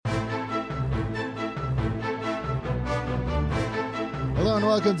and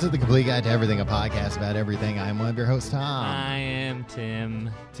welcome to the Complete Guide to Everything, a podcast about everything. I'm one of your hosts, Tom. I am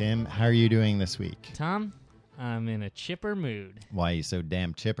Tim. Tim, how are you doing this week? Tom, I'm in a chipper mood. Why are you so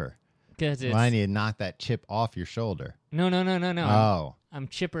damn chipper? Because it's... Well, I need to knock that chip off your shoulder. No. Oh. I'm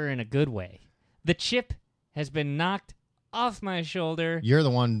chipper in a good way. The chip has been knocked off my shoulder. You're the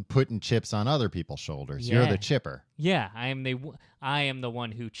one putting chips on other people's shoulders. Yeah. You're the chipper. Yeah, I am the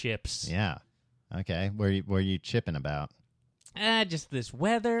one who chips. Yeah. Okay. What are you chipping about? Just this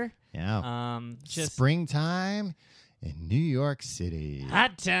weather. Yeah. Just springtime in New York City.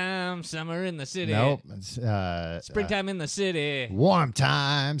 hot time, summer in the city. Nope. It's, Springtime in the city. warm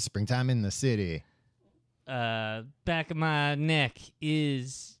time, springtime in the city. Back of my neck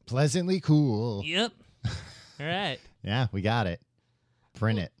is... Pleasantly cool. Yep. All right. Yeah, we got it.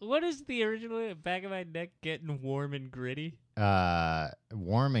 Print it. What is the original back of my neck getting warm and gritty?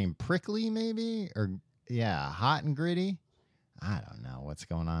 Warm and prickly, maybe? Or, yeah, hot and gritty? I don't know what's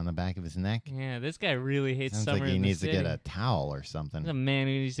going on in the back of his neck. Yeah, this guy really hates Sounds summer like he in the needs city. to get a towel or He's a something. man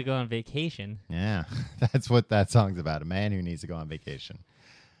who needs to go on vacation. Yeah, that's what that song's about. A man who needs to go on vacation.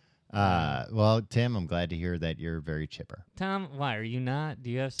 Well, Tim, I'm glad to hear that you're very chipper. Tom, why are you not?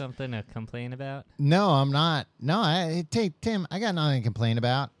 Do you have something to complain about? No, I'm not. No, Tim, I got nothing to complain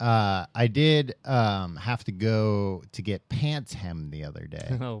about. I did have to go to get pants hemmed the other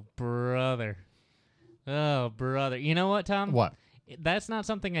day. Oh, brother. You know what, Tom? What? That's not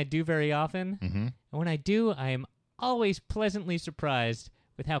something I do very often. Mm-hmm. And when I do, I am always pleasantly surprised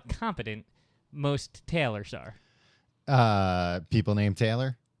with how competent most tailors are. People named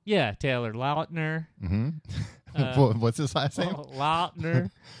Taylor? Yeah, Taylor Lautner. Mm-hmm. What's his last name?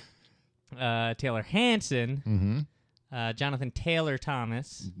 Lautner. Taylor Hansen. Mm-hmm. Jonathan Taylor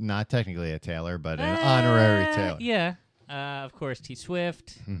Thomas. Not technically a Taylor, but an honorary Taylor. Yeah. Of course, T.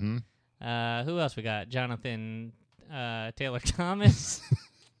 Swift. Mm-hmm. Who else we got? Jonathan Taylor Thomas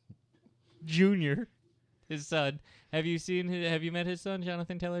Jr., his son. Have you met his son,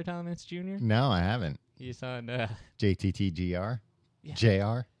 Jonathan Taylor Thomas Jr.? No, I haven't. He's on JTTGR? Yeah.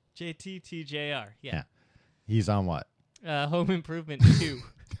 JR? JTTJR. Yeah. He's on what? Home Improvement 2.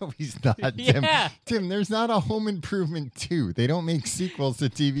 No, he's not. Yeah. Tim, there's not a Home Improvement 2. They don't make sequels to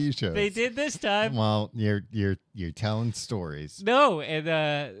TV shows. They did this time. Well, you're telling stories. No,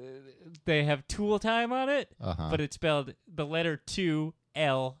 and they have Tool Time on it, but it's spelled the letter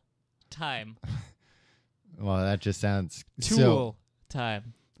 2L time. Well, that just sounds Tool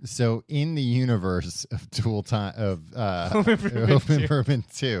Time. So in the universe of Tool Time of Home Improvement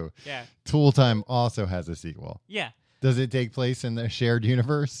 2, Yeah. Tool Time also has a sequel. Yeah. Does it take place in the shared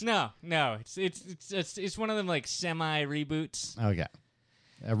universe? No. It's one of them like semi reboots. Okay.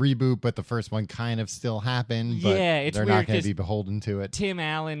 A reboot, but the first one kind of still happened, but Yeah, it's they're weird not going to 'cause be beholden to it. Tim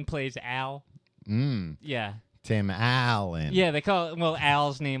Allen plays Al. Yeah. Tim Allen. Yeah, they call it, well,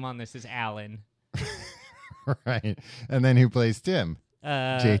 Al's name on this is Allen. Right. And then who plays Tim?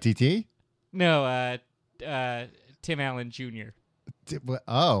 JTT? No, Tim Allen Jr.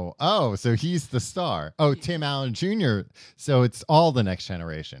 Oh, so he's the star. Oh, Tim Allen Jr. So it's all the next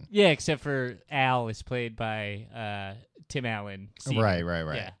generation. Yeah, except for Al is played by Tim Allen Sr. Right.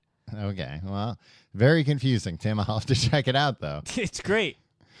 Yeah. Okay. Well, very confusing, Tim. I'll have to check it out, though. It's great.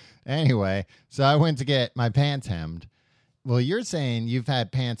 Anyway, so I went to get my pants hemmed. Well, you're saying you've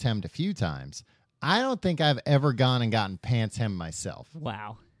had pants hemmed a few times. I don't think I've ever gone and gotten pants hemmed myself.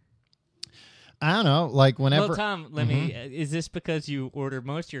 Wow. I don't know. Like whenever. Well, Tom, let me. Is this because you order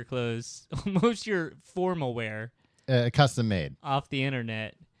most of your clothes, most of your formal wear, custom made off the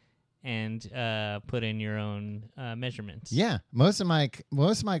internet, and put in your own measurements? Yeah, most of my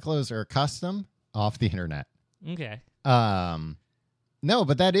clothes are custom off the internet. Okay. No,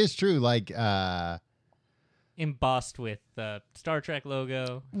 but that is true. Like, embossed with the Star Trek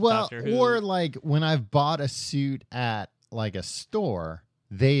logo. Well, Doctor Who. or like when I've bought a suit at like a store,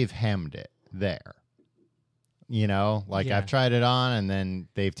 they've hemmed it there. You know, like Yeah. I've tried it on and then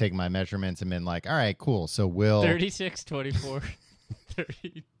they've taken my measurements and been like, all right, cool. So we'll 36, 24,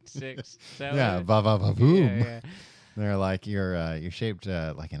 36. yeah, boom. Yeah. They're like, you're shaped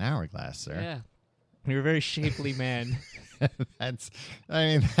like an hourglass, sir. Yeah. You're a very shapely man. That's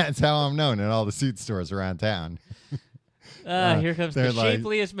how I'm known in all the suit stores around town. Here comes the they're like-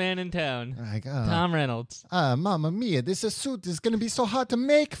 shapeliest man in town. Like, Tom Reynolds. Mamma mia, this suit is going to be so hard to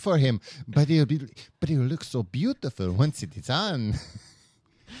make for him, but he'll look so beautiful once it is on.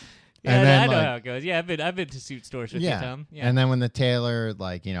 Yeah, And then, I know like- how it goes. Yeah, I've been to suit stores with you, Tom. Yeah. And then when the tailor,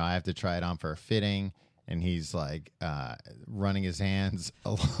 like, you know, I have to try it on for a fitting, and he's like running his hands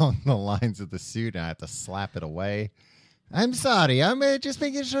along the lines of the suit, and I have to slap it away. I'm sorry, I'm just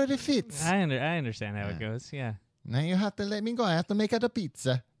making sure it fits. I understand how it goes. Yeah. Now you have to let me go. I have to make out a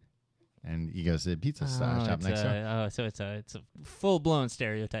pizza. And he goes to the pizza shop next door. So it's a full-blown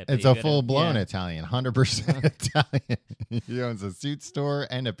stereotype. It's a full-blown Italian, 100% Italian. He owns a suit store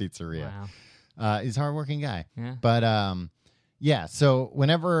and a pizzeria. Wow. He's a hardworking guy. Yeah. But yeah. So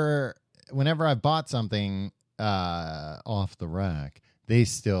whenever I bought something off the rack, they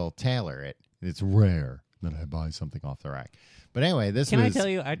still tailor it. It's rare that I buy something off the rack. But anyway, Can I tell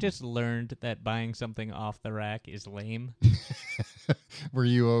you? I just learned that buying something off the rack is lame. Were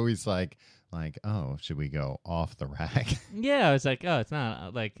you always like, oh, should we go off the rack? Yeah, I was like, oh, it's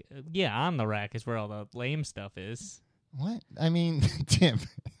not on the rack is where all the lame stuff is. What? I mean, Tim.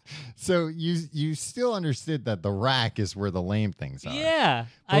 So you still understood that the rack is where the lame things are. Yeah,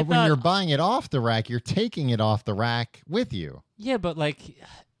 But when you're buying it off the rack, you're taking it off the rack with you. Yeah, but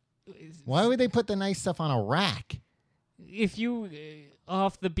Why would they put the nice stuff on a rack? If you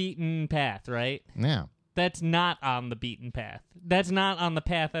off the beaten path, right? Yeah. That's not on the beaten path. That's not on the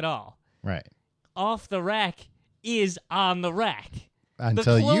path at all. Right. Off the rack is on the rack.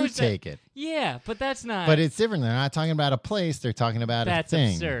 Until you take it. Yeah, but that's not. But it's different. They're not talking about a place. They're talking about a thing.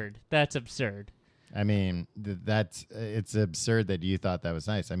 That's absurd. That's absurd. I mean, it's absurd that you thought that was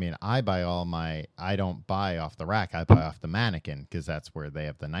nice. I mean, I don't buy off the rack. I buy off the mannequin because that's where they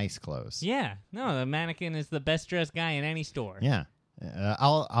have the nice clothes. Yeah. No, the mannequin is the best dressed guy in any store. Yeah.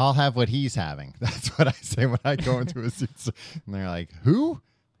 I'll have what he's having. That's what I say when I go into a suit store. And they're like, who?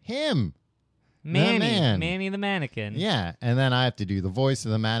 Him. Manny the mannequin. Yeah. And then I have to do the voice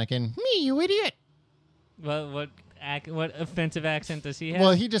of the mannequin. Me, you idiot. What offensive accent does he have?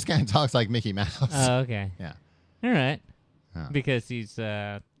 Well, he just kind of talks like Mickey Mouse. Oh, okay. Yeah. All right. Oh. Because he's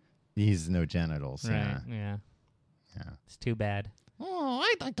no genitals. right. Yeah. It's too bad. Oh,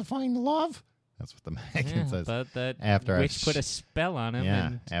 I'd like to find love. That's what the mannequin says. But that after witch put a spell on him.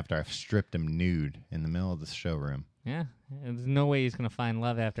 Yeah, after I've stripped him nude in the middle of the showroom. Yeah. There's no way he's going to find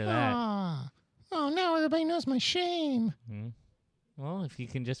love after that. Oh, now everybody knows my shame. Mm-hmm. Well, if you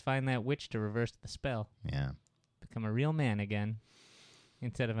can just find that witch to reverse the spell. Yeah. Become a real man again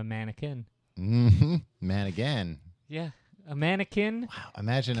instead of a mannequin. Mm-hmm. Man again. Yeah. A mannequin. Wow.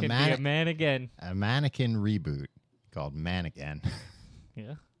 Imagine be a man again. A mannequin reboot called Man Again.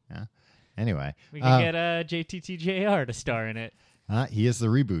 Yeah. Yeah. Anyway. We can get JTTJR to star in it. He is the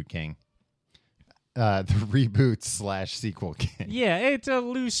reboot king. The reboot / sequel king. Yeah, it's a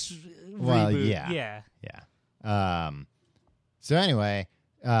loose Well, reboot. yeah. Yeah. So anyway,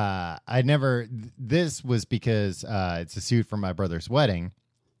 this was because it's a suit for my brother's wedding,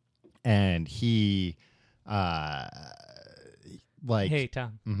 and he, Hey,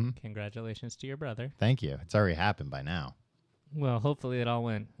 Tom, congratulations to your brother. Thank you. It's already happened by now. Well, hopefully it all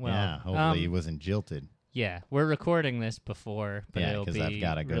went well. Yeah, hopefully he wasn't jilted. Yeah, we're recording this before, but it'll be I've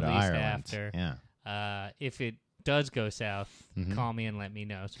got to go to released Ireland. after. Yeah. If it does go south, call me and let me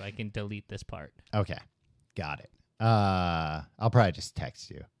know so I can delete this part. Okay, got it. I'll probably just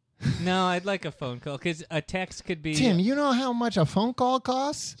text you. No, I'd like a phone call because a text could be. Tim, you know how much a phone call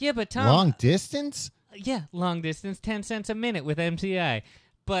costs? Yeah, but Tom. Long distance? Yeah, long distance, 10 cents a minute with MCI.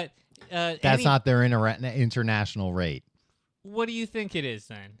 But that's not their international rate. What do you think it is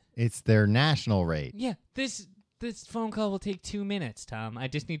then? It's their national rate. Yeah, this phone call will take 2 minutes, Tom. I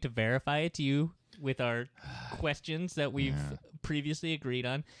just need to verify it to you with our questions that we've previously agreed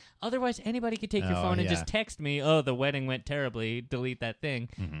on. Otherwise, anybody could take your phone and just text me, oh, the wedding went terribly, delete that thing,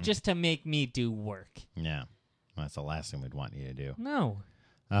 just to make me do work. Yeah. Well, that's the last thing we'd want you to do. No.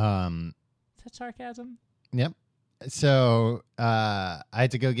 Is that sarcasm? Yep. So I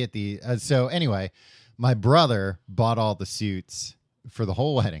had to go get the... so anyway, my brother bought all the suits for the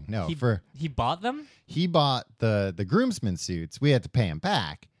whole wedding. No, he bought them? He bought the groomsmen suits. We had to pay him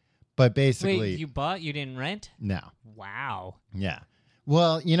back. But basically... Wait, you didn't rent? No. Wow. Yeah.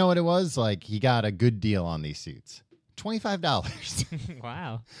 Well, you know what it was? Like, he got a good deal on these suits. $25.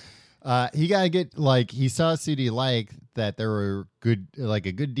 Wow. He got to get, he saw a suit he liked that there were a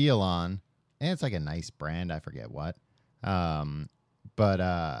good deal on. And it's like a nice brand. I forget what.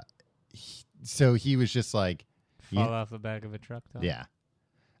 So he was just like... Fall off the back of a truck, though. Yeah.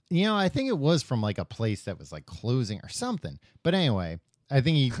 You know, I think it was from a place that was closing or something. But anyway, I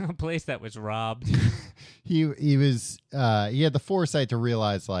think he... a place that was robbed. he had the foresight to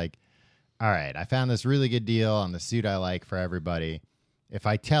realize all right, I found this really good deal on the suit I like for everybody. If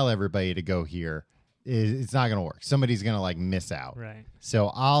I tell everybody to go here, it's not going to work. Somebody's going to miss out. Right.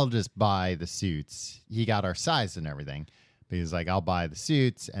 So I'll just buy the suits. He got our size and everything. But he was like, I'll buy the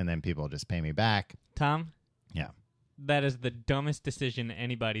suits and then people just pay me back. Tom? Yeah. That is the dumbest decision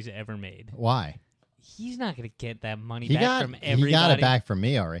anybody's ever made. Why? He's not going to get that money He back from everybody. He got it back from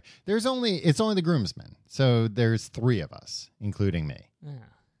me already. It's only the groomsmen, so there's 3 of us, including me. Oh,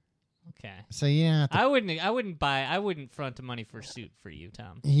 okay. So yeah, I wouldn't front the money for a suit for you,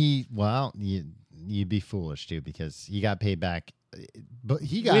 Tom. You'd be foolish too because he got paid back, but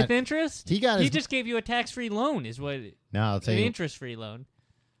he got with interest. He just gave you a tax-free loan, is what? No, I'll tell an you, interest-free loan.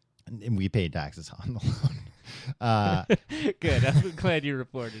 And we paid taxes on the loan. Good. I'm glad you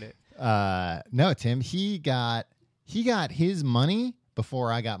reported it. No, Tim, he got his money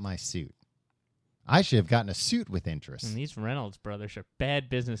before I got my suit. I should have gotten a suit with interest. And these Reynolds brothers are bad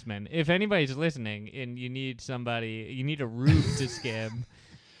businessmen. If anybody's listening and you need a rube to scam.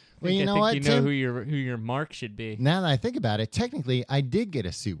 Well, you know what, Tim? Who your mark should be. Now that I think about it, technically I did get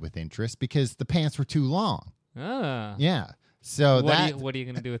a suit with interest because the pants were too long. Ah. Yeah. So what are you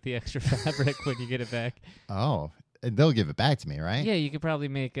going to do with the extra fabric when you get it back? Oh, they'll give it back to me, right? Yeah, you could probably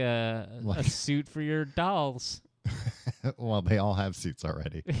make a suit for your dolls. Well, they all have suits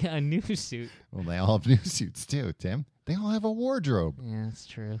already. A new suit. Well, they all have new suits too, Tim. They all have a wardrobe. Yeah, that's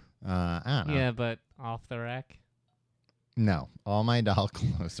true. I don't know. Yeah, but off the rack? No, all my doll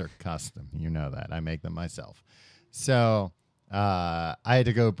clothes are custom. You know that. I make them myself. So I had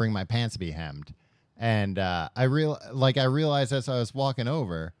to go bring my pants to be hemmed. And I realized as I was walking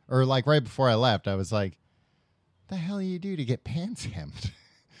over, or like right before I left, I was like, the hell do you do to get pants hemmed?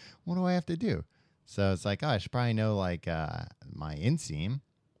 What do I have to do? So it's like, oh, I should probably know like my inseam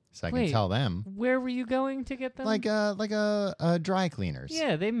so I can tell them. Where were you going to get them? Like a dry cleaners.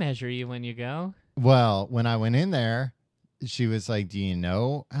 Yeah, they measure you when you go. Well, when I went in there, she was like, do you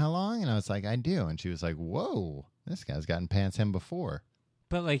know how long? And I was like, I do. And she was like, whoa, this guy's gotten pants hemmed before.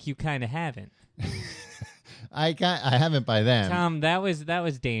 But like you kind of haven't. I haven't by then. Tom, that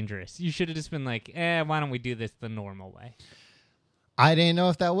was dangerous. You should have just been like, why don't we do this the normal way? I didn't know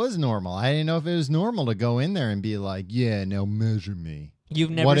if that was normal. I didn't know if it was normal to go in there and be like, yeah, now measure me.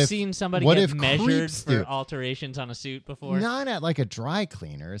 You've never seen somebody get measured for alterations on a suit before? Not at like a dry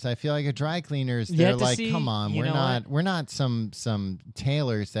cleaners. I feel like a dry cleaners, they're like, come on, we're not some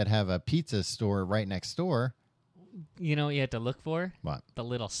tailors that have a pizza store right next door. You know what you had to look for? What? The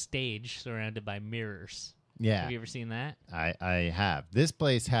little stage surrounded by mirrors. Yeah. Have you ever seen that? I have. This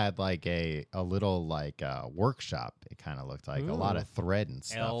place had like a little like workshop. It kind of looked like a lot of thread and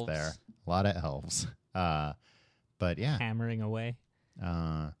stuff there. A lot of elves. But yeah. Hammering away.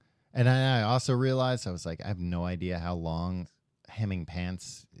 And I also realized, I was like, I have no idea how long hemming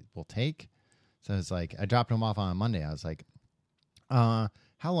pants will take. So I was like, I dropped them off on a Monday. I was like,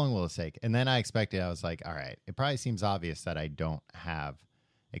 how long will it take? And then I was like, all right, it probably seems obvious that I don't have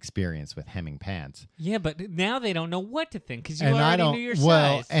experience with hemming pants. Yeah, but now they don't know what to think because you already knew your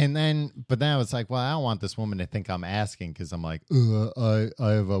size. But then I was like, well, I don't want this woman to think I'm asking because I'm like, I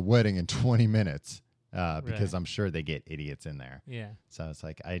have a wedding in 20 minutes. Because I'm sure they get idiots in there. Yeah. So it's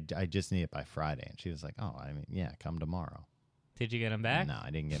like, I just need it by Friday. And she was like, oh, I mean, yeah, come tomorrow. Did you get them back? No, I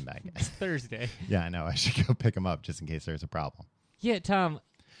didn't get them back. It's Thursday. Yeah, I know. I should go pick them up just in case there's a problem. Yeah, Tom.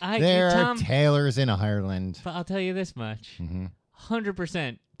 There are tailors in Ireland. But I'll tell you this much.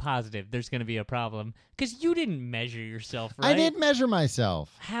 100% positive there's going to be a problem because you didn't measure yourself, right? I did measure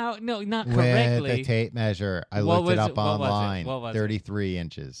myself. How? No, not correctly. With a tape measure. I looked it up online. 33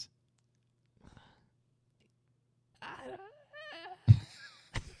 inches.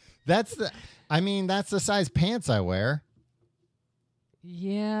 That's the size pants I wear.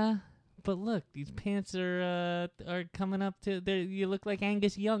 Yeah, but look, these pants are coming up to. You look like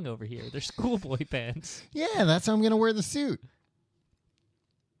Angus Young over here. They're schoolboy pants. Yeah, that's how I'm gonna wear the suit.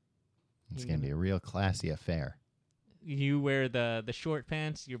 It's gonna be a real classy affair. You wear the short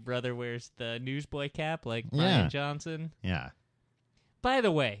pants. Your brother wears the newsboy cap, like Brian Johnson. Yeah. By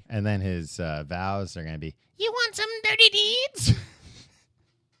the way, and then his vows are gonna be, "You want some dirty deeds?"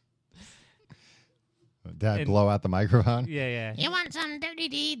 Dad, blow out the microphone. Yeah. You want some dirty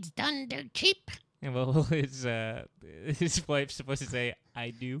deeds done dirt cheap? And well, his wife's supposed to say, "I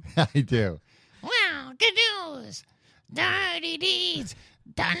do." I do. Well, good news. Dirty deeds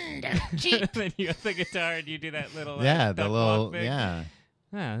done dirt cheap. Then you have the guitar and you do that little the little thing. Yeah.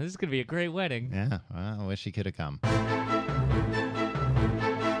 Oh, this is gonna be a great wedding. Yeah. Well, I wish he could have come.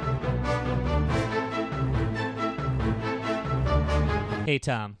 Hey,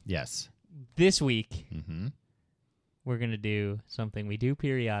 Tom. Yes. This week, we're going to do something we do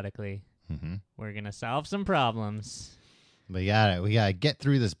periodically. We're going to solve some problems. We gotta get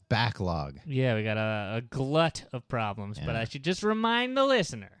through this backlog. Yeah, we got a glut of problems, but I should just remind the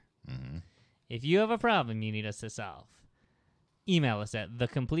listener, if you have a problem you need us to solve, email us at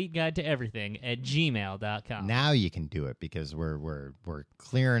thecompleteguidetoeverything@gmail.com. Now you can do it because we're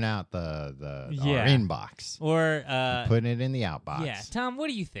clearing out our inbox. Or Putting it in the outbox. yeah, Tom, what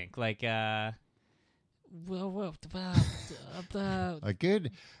do you think? Like well, A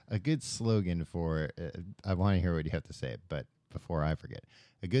good slogan for I want to hear what you have to say, but before I forget,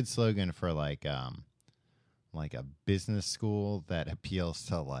 a good slogan for like a business school that appeals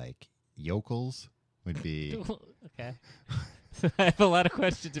to like yokels would be okay. I have a lot of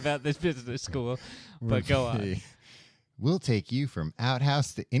questions about this business school, but go on. We'll take you from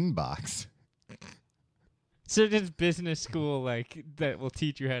outhouse to inbox. So this business school like that will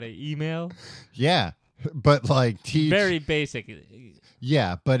teach you how to email? Yeah. But like teach Very basic.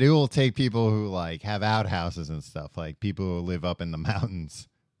 Yeah, but it will take people who like have outhouses and stuff, like people who live up in the mountains,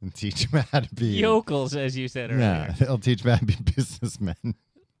 and teach them how to be Yokels, as you said earlier. Yeah, they'll teach them how to be businessmen.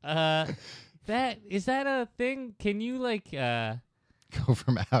 That is that a thing? Can you like Go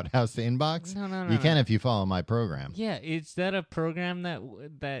from outhouse to inbox? No. You can if you follow my program. Yeah, is that a program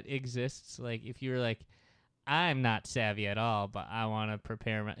that exists? Like if you're like, I'm not savvy at all, but I want to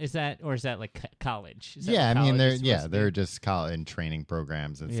prepare. Is that like college? Is that Yeah, what I mean college is supposed to they're be? just college training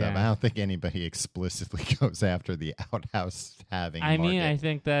programs and stuff. Yeah. I don't think anybody explicitly goes after the outhouse having. I mean, market. I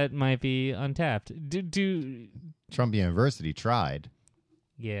think that might be untapped. Do Trump University tried.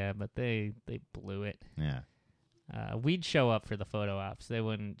 yeah, but they blew it. Yeah, We'd show up for the photo ops. They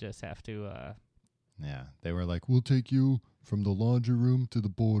wouldn't just have to. yeah. They were like, "We'll take you from the laundry room to the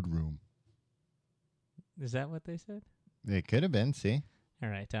boardroom." Is that what they said? It could have been. See. All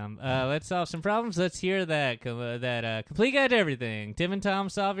right, Tom. Let's solve some problems. Let's hear that complete guide to everything. Tim and Tom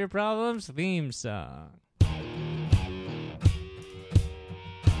solve your problems. Theme song.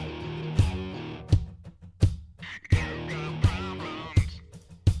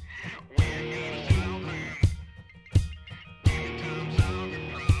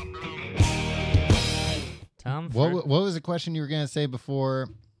 Tom, What was the question you were going to say before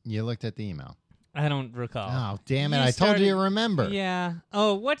you looked at the email? I don't recall. Oh, damn it. You I told you to started- remember. Yeah.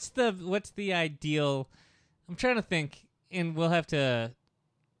 Oh, what's the ideal? I'm trying to think, and we'll have to.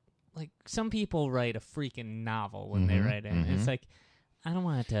 Like some people write a freaking novel when they Mhm, write it. mhm. It's like I don't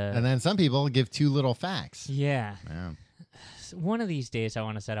want it to. And then some people give too little facts. Yeah. Yeah. One of these days, I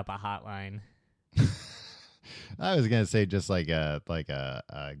want to set up a hotline. I was gonna say just like a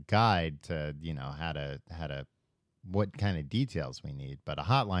guide to how to what kind of details we need, but a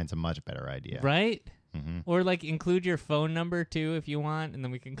hotline's a much better idea. Right? Mm-hmm. Or like include your phone number too if you want, and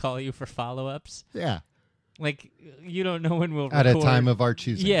then we can call you for follow-ups. Yeah, Like you don't know when we'll at record. a time of our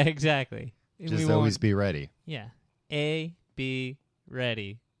choosing. Yeah, exactly. And just we always won't- be ready. Yeah. Be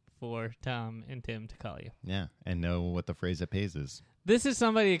ready for Tom and Tim to call you. Yeah, and know what the phrase that pays is. This is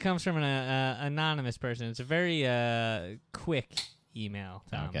somebody that comes from an anonymous person. It's a very quick email,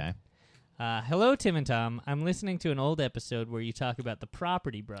 Tom. Okay. Hello, Tim and Tom. I'm listening to an old episode where you talk about the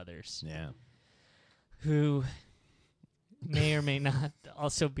Property Brothers, Yeah. who may or may not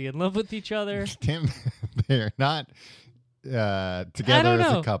also be in love with each other. Tim, they're not I together don't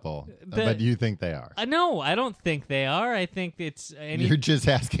as know. a couple, The- but you think they are. No, I don't think they are. I think it's You're just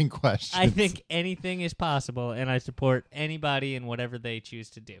asking questions. I think anything is possible, and I support anybody in whatever they choose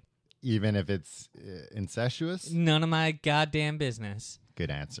to do. even if it's incestuous. None of my goddamn business.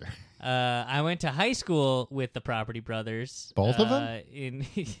 Good answer. I went to high school with the Property Brothers. Both of them?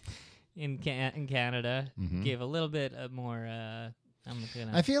 In Canada. Mhm. Gave a little bit more. I'm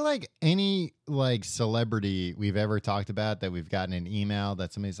gonna. I feel like any like celebrity we've ever talked about that we've gotten an email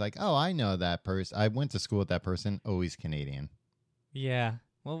that somebody's like, "Oh, I know that person. I went to school with that person." Always Canadian. Yeah.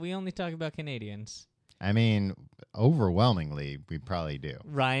 Well, we only talk about Canadians. I mean, overwhelmingly, we probably do.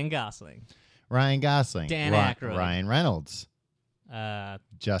 Ryan Gosling. Ryan Gosling, Dan Aykroyd. Ryan Reynolds, Uh,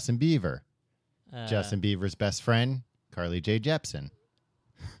 Justin Bieber, uh, Justin Bieber's best friend, Carly J. Jepsen.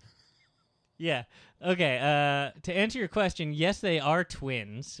 Yeah. Okay. To answer your question, yes, they are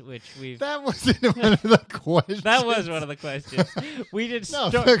twins, which we've. That wasn't one of the questions. That was one of the questions. We did. No,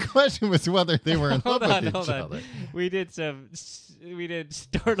 the question was whether they were in love with each hold on. other. We did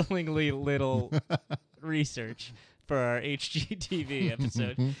startlingly little research for our HGTV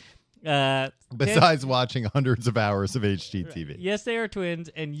episode. Besides watching hundreds of hours of HGTV. Yes, they are twins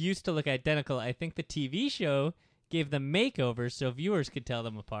and used to look identical. I think the TV show gave them makeovers so viewers could tell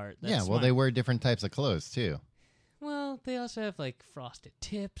them apart. That's Yeah, well, smart. they wear different types of clothes, too. Well, they also have like frosted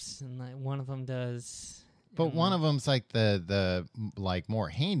tips, and like one of them does. But and, one of them's like the like more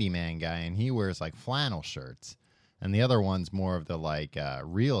handyman guy, and he wears like flannel shirts. And the other one's more of the like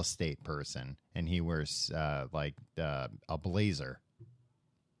real estate person, and he wears like a blazer.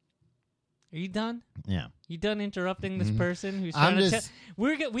 Are you done? Yeah. You done interrupting this person who's I'm trying to just-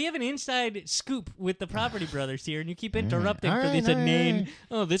 we have an inside scoop with the Property Brothers here, and you keep All right. interrupting All for right, this all right, inane. all right.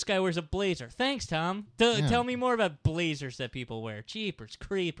 Oh, this guy wears a blazer. Thanks, Tom. Yeah. Tell me more about blazers that people wear. Jeepers,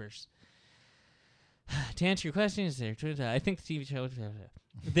 creepers. To answer your question, I think the TV show.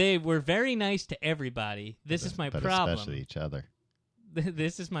 They were very nice to everybody. This is my but problem. especially each other.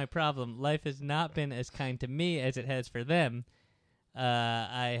 This is my problem. Life has not been as kind to me as it has for them.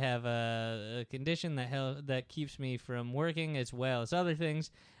 I have a condition that keeps me from working as well as other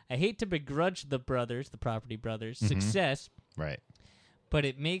things. I hate to begrudge the Property Brothers, success, Right. but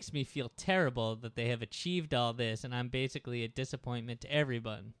it makes me feel terrible that they have achieved all this, and I'm basically a disappointment to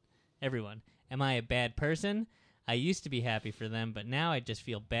everyone. Am I a bad person? I used to be happy for them, but now I just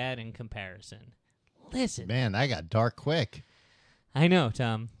feel bad in comparison. Listen. Man, that got dark quick. I know,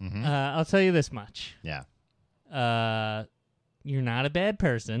 Tom. I'll tell you this much. Yeah. You're not a bad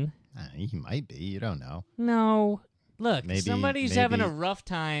person. He might be. You don't know. No. Look, Maybe- somebody's having a maybe- rough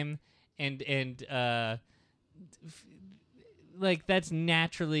time, and like that's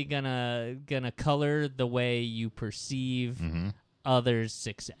naturally gonna color the way you perceive others'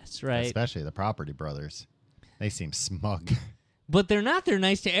 success, right? Especially the Property Brothers. They seem smug. But they're not. They're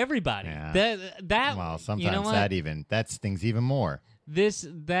nice to everybody. Yeah. That Well, sometimes you know what? that stings even more.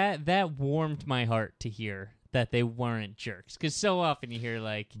 That warmed my heart to hear that they weren't jerks, because so often you hear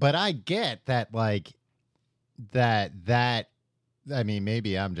like, But I get that, like, that. I mean,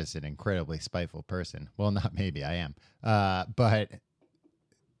 maybe I'm just an incredibly spiteful person. Well, not maybe, I am. But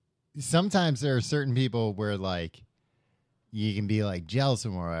sometimes there are certain people where, like, you can be, like, jealous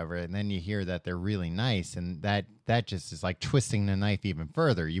or whatever, and then you hear that they're really nice, and that just is, like, twisting the knife even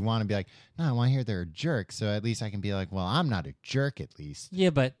further. You want to be like, no, I want to hear they're a jerk, so at least I can be like, well, I'm not a jerk, at least. yeah,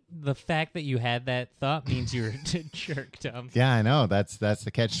 but the fact that you had that thought means you're a jerk, Tom. Yeah, I know. That's the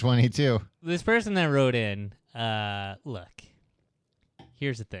catch-22. This person that wrote in, look,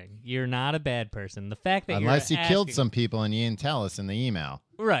 here's the thing. You're not a bad person. The fact that Unless you you're killed asking- some people and you didn't tell us in the email.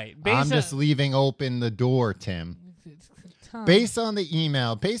 Right. I'm just leaving open the door, Tim. Tom, Based on the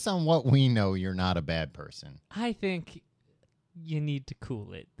email, based on what we know, you're not a bad person. I think you need to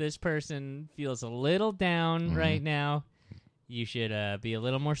cool it. This person feels a little down right now. You should be a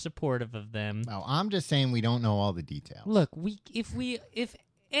little more supportive of them. No, I'm just saying we don't know all the details. Look, if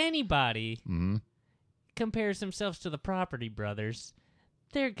anybody hmm compares themselves to the Property Brothers,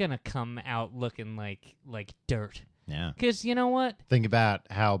 they're gonna come out looking like dirt. Yeah. Because you know what? Think about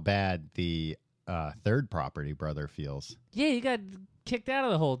how bad the third Property Brother feels. Yeah, he got kicked out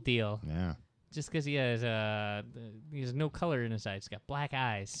of the whole deal Yeah. just because he has no color in his eyes. He's got black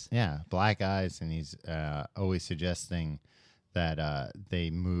eyes. Yeah. Black eyes, and he's always suggesting that they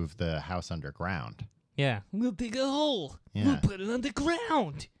move the house underground. Yeah, we'll dig a hole. Yeah. We'll put it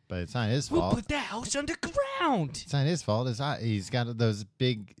underground. But it's not his We'll fault. put the house underground. It's not his fault. He's got those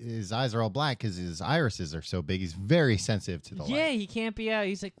big. His eyes are all black because his irises are so big. He's very sensitive to the Yeah, light. he can't be out.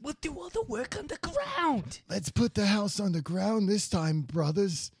 He's like, we'll do all the work underground. Let's put the house underground this time,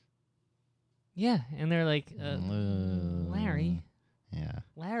 brothers. Yeah, and they're like, Larry, Yeah.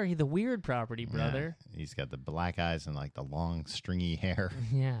 the weird Property Brother. Yeah. He's got the black eyes and like the long stringy hair.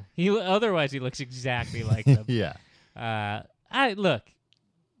 Yeah, otherwise he looks exactly like them. Yeah. I look.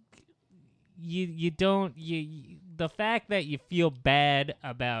 The fact that you feel bad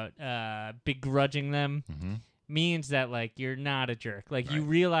about begrudging them means that like you're not a jerk. Like you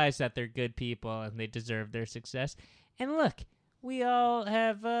realize that they're good people and they deserve their success. And look, we all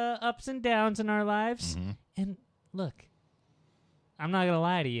have ups and downs in our lives. And look, I'm not gonna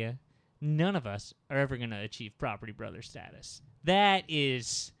lie to you. None of us are ever gonna achieve Property Brother status. That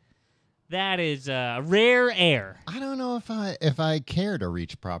is rare air. I don't know if I care to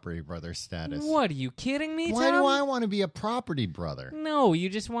reach Property Brother status. What, are you kidding me, Why Tom? do I want to be a Property Brother? No, you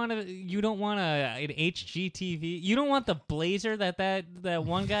just want to. You don't want an HGTV. You don't want the blazer that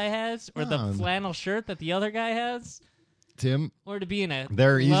one guy has, or the No. flannel shirt that the other guy has, Tim, or to be in a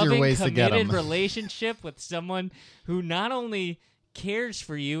there are easier loving, ways to get committed 'em. relationship with someone who not only cares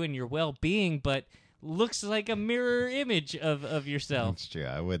for you and your well-being, but looks like a mirror image of yourself. that's true.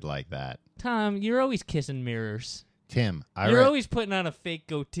 I would like that. Tom, you're always kissing mirrors. Tim, You're always putting on a fake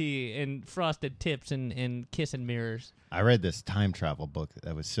goatee and frosted tips and kissing mirrors. I read this time travel book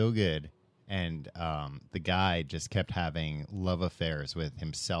that was so good, and the guy just kept having love affairs with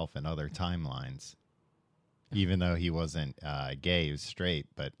himself and other timelines, even though he wasn't gay, he was straight.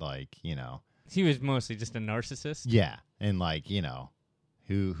 But like, you know, He was mostly just a narcissist. yeah, and like, you know,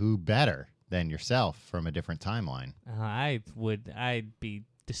 who better than yourself from a different timeline? I'd be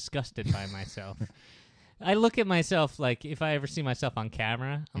disgusted by myself. I look at myself like if I ever see myself on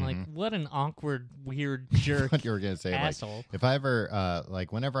camera, I'm like, what an awkward, weird jerk. What you were gonna say, asshole. like, if I ever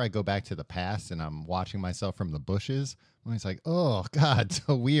whenever I go back to the past and I'm watching myself from the bushes, I'm always like, oh God,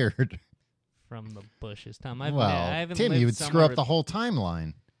 so weird. From the bushes, Tom. I haven't Tim, lived you would screw up the whole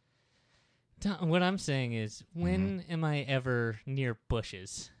timeline. Tom, what I'm saying is, when am I ever near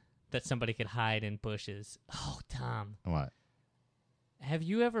bushes that somebody could hide in bushes? Oh, Tom. What? Have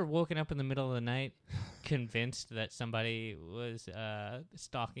you ever woken up in the middle of the night convinced that somebody was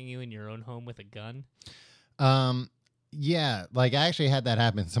stalking you in your own home with a gun? Yeah, like I actually had that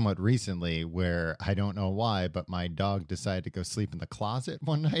happen somewhat recently where I don't know why, but my dog decided to go sleep in the closet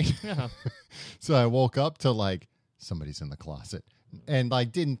one night. Oh. So I woke up to like, somebody's in the closet. And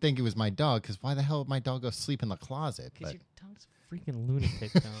like didn't think it was my dog because why the hell would my dog go sleep in the closet? Because your dog's a freaking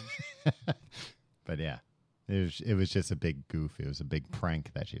lunatic, Tom. But yeah. It was just a big goof. It was a big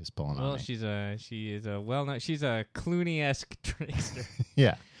prank that she was pulling on me. She is a well-known. She's a Clooney-esque trickster.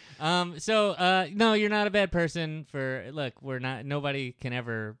 Yeah. No, you're not a bad person. We're not. Nobody can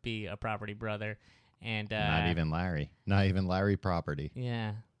ever be a property brother, and not even Larry. Not even Larry property.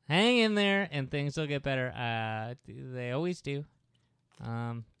 Yeah, hang in there, and things will get better. They always do.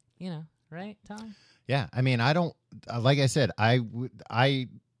 Right, Tom? Yeah. I mean, I don't. Like I said, I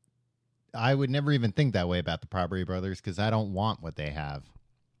would never even think that way about the property brothers because I don't want what they have.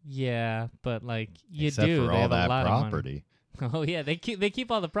 Yeah, but like you Except do. for They all have that a lot property. Of money. Oh yeah, they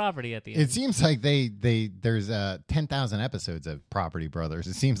keep all the property at the end. It seems like there's 10,000 episodes of Property Brothers.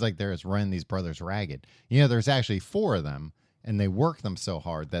 It seems like they're just running these brothers ragged. You know, there's actually 4 of them, and they work them so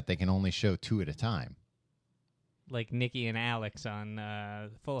hard that they can only show 2 at a time. Like Nikki and Alex on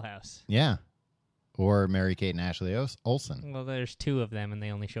Full House. Yeah. Or Mary-Kate and Ashley Olsen. Well, there's 2 of them, and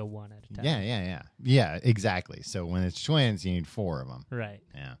they only show 1 at a time. Yeah. Yeah, exactly. So when it's twins, you need 4 of them. Right.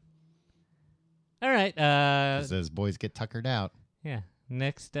 Yeah. All right. Those boys get tuckered out. Yeah.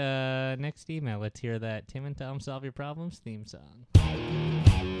 Next email. Let's hear that Tim and Tom Solve Your Problems theme song.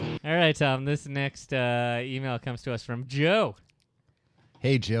 All right, Tom. This next email comes to us from Joe.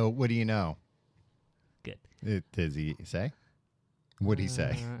 Hey, Joe, what do you know? Good. Does he say? What'd he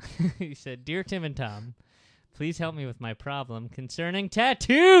say? He said, Dear Tim and Tom, please help me with my problem concerning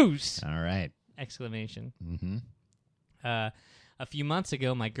tattoos! All right. Exclamation. Mm-hmm. A few months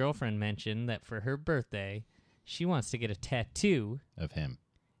ago, my girlfriend mentioned that for her birthday, she wants to get a tattoo. Of him.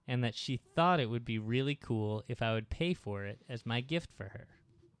 And that she thought it would be really cool if I would pay for it as my gift for her.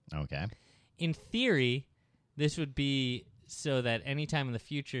 Okay. In theory, this would be so that anytime in the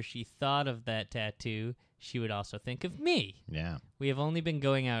future she thought of that tattoo, she would also think of me. Yeah. We have only been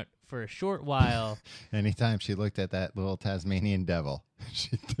going out for a short while. Anytime she looked at that little Tasmanian devil,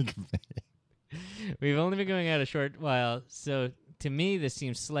 she'd think of me. We've only been going out a short while, so to me this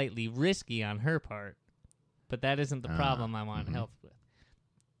seems slightly risky on her part. But that isn't the problem I want help with.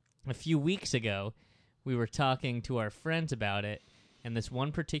 A few weeks ago, we were talking to our friends about it, and this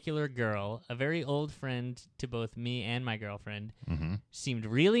one particular girl, a very old friend to both me and my girlfriend, seemed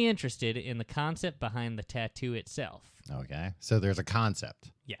really interested in the concept behind the tattoo itself. Okay. So there's a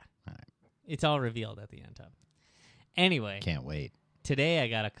concept. Yeah. All right. It's all revealed at the end, Tom. Anyway. Can't wait. Today I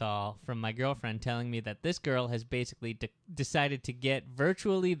got a call from my girlfriend telling me that this girl has basically decided to get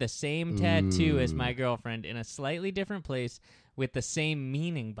virtually the same tattoo as my girlfriend in a slightly different place with the same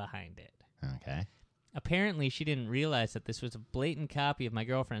meaning behind it. Okay. Apparently, she didn't realize that this was a blatant copy of my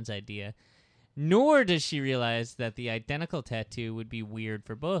girlfriend's idea, nor does she realize that the identical tattoo would be weird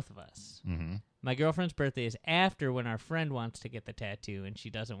for both of us. Mm-hmm. My girlfriend's birthday is after when our friend wants to get the tattoo, and she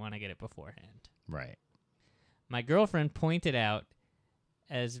doesn't want to get it beforehand. Right. My girlfriend pointed out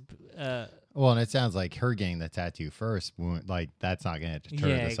as... well, and it sounds like her getting the tattoo first, like, that's not going to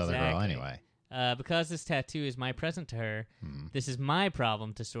deter this other girl anyway. Because this tattoo is my present to her, this is my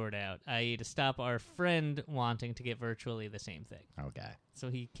problem to sort out, i.e. to stop our friend wanting to get virtually the same thing. Okay. So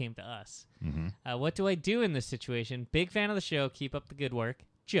he came to us. Mm-hmm. What do I do in this situation? Big fan of the show. Keep up the good work.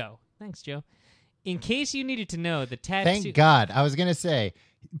 Joe. Thanks, Joe. In case you needed to know, the tattoo... Thank God. I was going to say,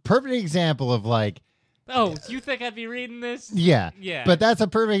 perfect example of like... Oh, you think I'd be reading this? Yeah. Yeah. But that's a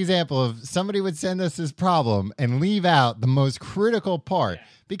perfect example of somebody would send us this problem and leave out the most critical part. Yeah.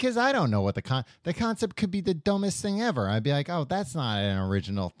 Because I don't know what the concept could be the dumbest thing ever. I'd be like, oh, that's not an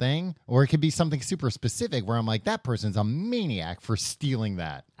original thing. Or it could be something super specific where I'm like, that person's a maniac for stealing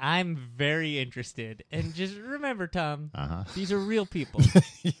that. I'm very interested. And just remember, Tom, these are real people.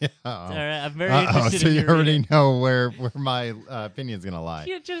 Yeah. All right, I'm very interested so in you your already reading. know where my opinion's going to lie.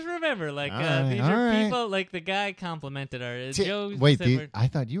 Yeah, just remember, like, right, these are people, like the guy complimented our... Joe Wait, said I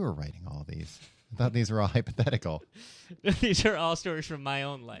thought you were writing all these. I thought these were all hypothetical. These are all stories from my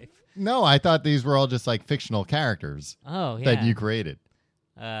own life. No, I thought these were all just like fictional characters Oh, yeah. that you created.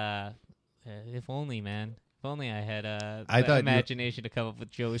 If only, man. If only I had I the thought imagination to come up with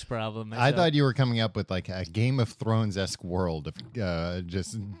Joe's problem. I thought you were coming up with like a Game of Thrones-esque world of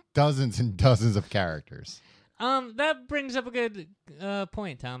just dozens and dozens of characters. That brings up a good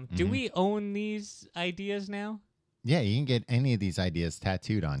point, Tom. Do Mm-hmm. we own these ideas now? Yeah, you can get any of these ideas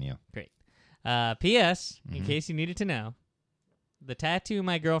tattooed on you. Great. P.S. Mm-hmm. In case you needed to know, the tattoo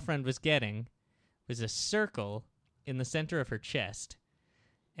my girlfriend was getting was a circle in the center of her chest,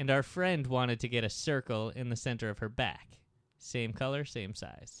 and our friend wanted to get a circle in the center of her back. Same color, same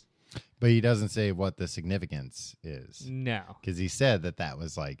size. But he doesn't say what the significance is. No. Because he said that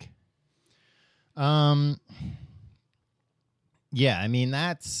was like... Yeah, I mean,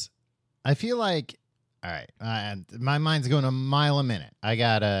 I feel like... All right, my mind's going a mile a minute. I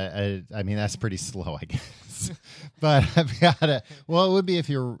got I mean, that's pretty slow, I guess. But I've got well, it would be if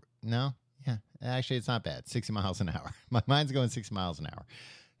you're, no? Yeah, actually, it's not bad. 60 miles an hour. My mind's going 60 miles an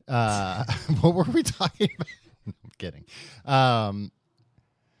hour. What were we talking about? No, I'm kidding.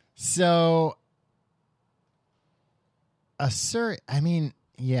 So, I mean,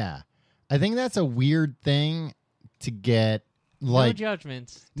 yeah. I think that's a weird thing to get. Like, no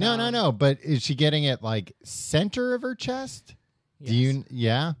judgments. No, Tom. no. But is she getting it like center of her chest? Yes. Do you?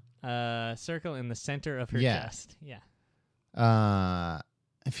 Yeah. Circle in the center of her Yeah. chest. Yeah.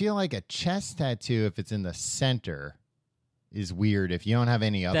 I feel like a chest tattoo, if it's in the center, is weird. If you don't have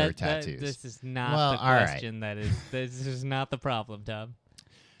any other tattoos, This is not Well, the all right. question. This is not the problem, Tom.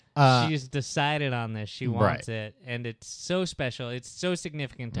 Uh, She's decided on this. She wants it, and it's so special. It's so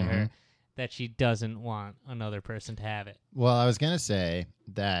significant to her that she doesn't want another person to have it. well, I was gonna say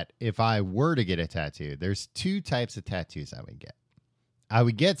that if I were to get a tattoo, there's two types of tattoos I would get. I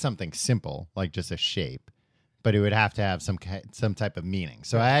would get something simple, like just a shape, but it would have to have some type of meaning.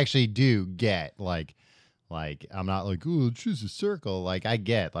 So I actually do get like I'm not like, oh, it's just a circle. Like I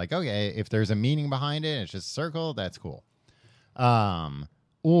get like, okay, if there's a meaning behind it, and it's just a circle, that's cool.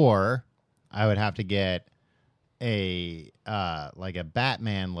 Or I would have to get a like a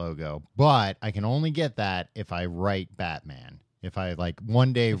Batman logo, but I can only get that if I write Batman. If I like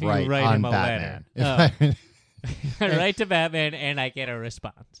one day If you write write on him a Batman. letter. If I write to Batman, and I get a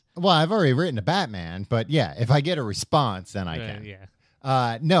response. well, I've already written a Batman, but yeah, if I get a response, then I can.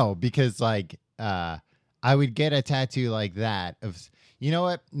 Yeah. No, because like I would get a tattoo like that of, you know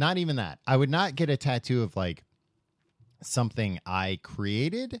what? Not even that. I would not get a tattoo of like something I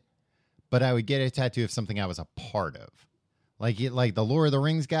created, but I would get a tattoo of something I was a part of. Like the Lord of the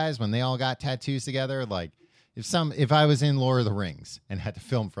Rings guys, when they all got tattoos together, like if I was in Lord of the Rings and had to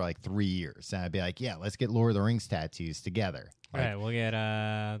film for like 3 years, and I'd be like, yeah, let's get Lord of the Rings tattoos together. Like, All right, we'll get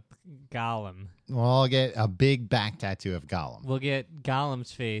Gollum. we'll all get a big back tattoo of Gollum. We'll get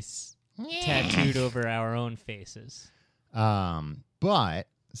Gollum's face tattooed over our own faces. But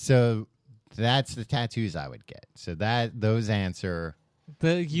so that's the tattoos I would get. So those answer.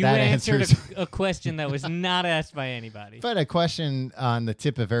 You That answered answers- a question that was not asked by anybody. But a question on the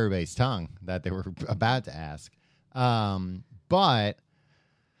tip of everybody's tongue that they were about to ask. But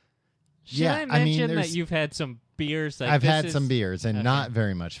Should yeah, I I mean, mention that there's- you've had some beers? Like, I've this had is- some beers and okay. not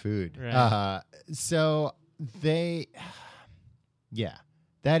very much food. Right. So yeah,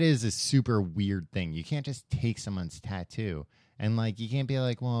 that is a super weird thing. You can't just take someone's tattoo and like, you can't be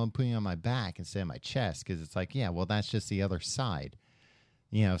like, well, I'm putting it on my back instead of my chest. Cause it's like, yeah, well, that's just the other side.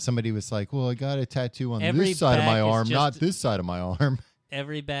 You know, if somebody was like, well, I got a tattoo on Every this side of my back is arm, not just- this side of my arm.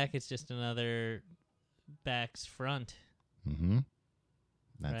 Every back is just another back's front. Mm-hmm.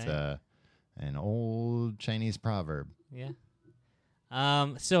 That's Right. an old Chinese proverb. Yeah.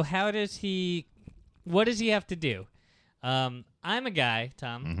 So what does he have to do? I'm a guy,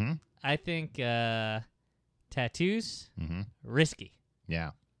 Tom. Mm-hmm. I think tattoos Mm-hmm. risky.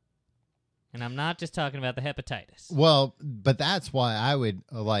 Yeah. And I'm not just talking about the hepatitis. Well, but that's why I would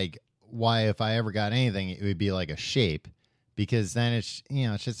why if I ever got anything, it would be like a shape, because then it's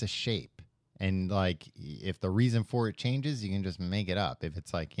just a shape. And like, if the reason for it changes, you can just make it up. If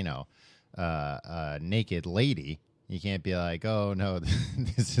it's like, a naked lady, you can't be like, oh no,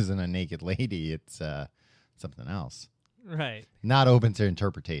 this isn't a naked lady. It's something else. Right. Not open to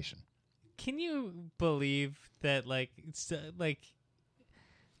interpretation. Can you believe that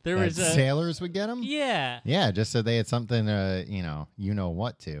there That was a sailors would get them? yeah, Yeah, just so they had something,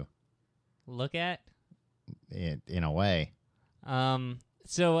 what to, look at in a way. Tom.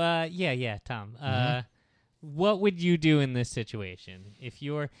 Mm-hmm. What would you do in this situation if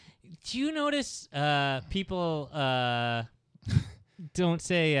do you notice people don't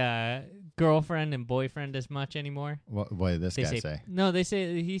say girlfriend and boyfriend as much anymore. What did this They guy say? No,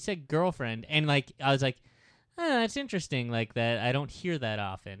 he said girlfriend, and like I was like, that's interesting. Like that, I don't hear that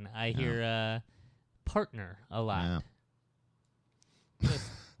often. I hear partner a lot.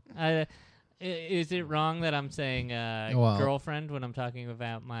 Yeah. Is it wrong that I'm saying girlfriend when I'm talking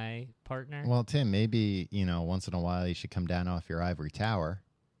about my partner? Well, Tim, maybe once in a while you should come down off your ivory tower,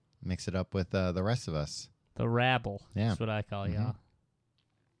 mix it up with the rest of us. The rabble. Yeah. That's what I call y'all.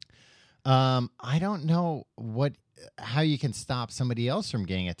 I don't know how you can stop somebody else from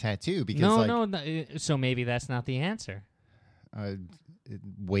getting a tattoo because no. So maybe that's not the answer.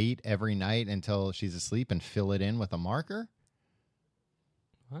 Wait every night until she's asleep and fill it in with a marker.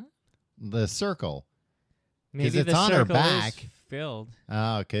 What? The circle. Maybe it's the on her circle back. is filled.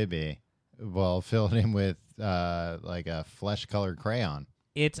 Oh, it could be. Well, fill it in with like a flesh-colored crayon.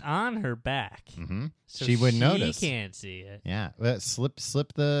 It's on her back. Mm-hmm. So she wouldn't notice. She can't see it. Yeah. Well,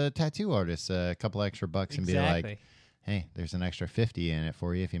 slip the tattoo artist a couple extra bucks and be like, hey, there's an extra 50 in it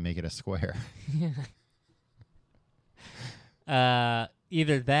for you if you make it a square.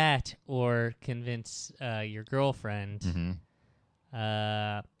 Either that or convince your girlfriend. Mm-hmm.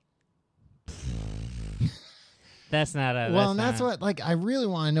 That's not a... Well, that's what, like, I really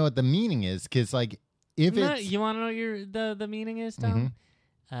want to know what the meaning is, because, like, if it's... You want to know the meaning is, Tom?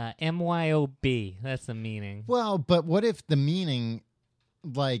 MYOB. That's the meaning. Well, but what if the meaning,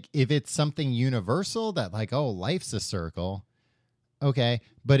 like, if it's something universal that, like, oh, life's a circle, okay.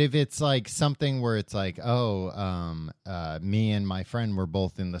 But if it's, like, something where it's like, me and my friend were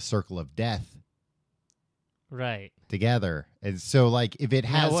both in the circle of death. Right. Together. And so, like, if it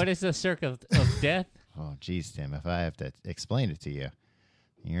has... Now, what is the circle of death? Oh, geez, Tim, if I have to explain it to you,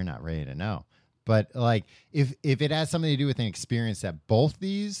 you're not ready to know. But, like, if it has something to do with an experience that both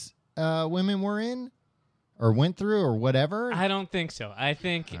these women were in or went through or whatever. I don't think so. I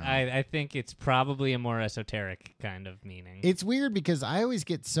think I think it's probably a more esoteric kind of meaning. It's weird because I always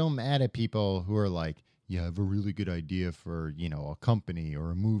get so mad at people who are like, yeah, I have a really good idea for, a company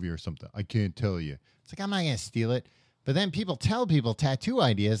or a movie or something. I can't tell you. It's like, I'm not going to steal it. But then people tell people tattoo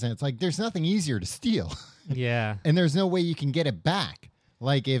ideas, and it's like, there's nothing easier to steal. Yeah. And there's no way you can get it back.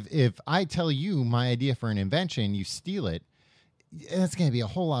 Like, if I tell you my idea for an invention, you steal it, that's going to be a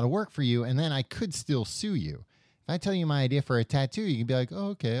whole lot of work for you, and then I could still sue you. If I tell you my idea for a tattoo, you can be like, oh,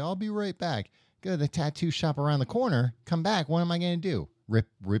 okay, I'll be right back. Go to the tattoo shop around the corner, come back, what am I going to do?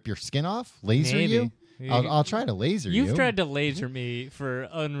 Rip your skin off? Laser you? I'll try to laser you. You've tried to laser me for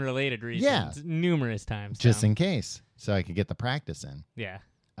unrelated reasons numerous times. Just in case, so I could get the practice in. Yeah.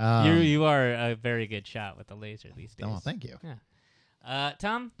 You are a very good shot with the laser these days. Oh, thank you. Yeah.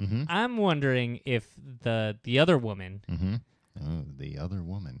 Tom, Mm-hmm. I'm wondering if the other woman the other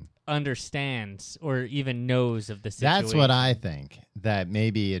woman understands or even knows of the situation. That's what I think. That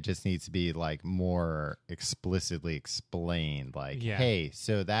maybe it just needs to be like more explicitly explained. Like, hey,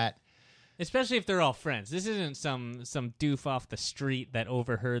 so that... Especially if they're all friends. This isn't some doof off the street that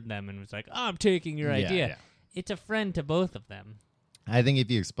overheard them and was like, oh, I'm taking your idea. Yeah. It's a friend to both of them. I think if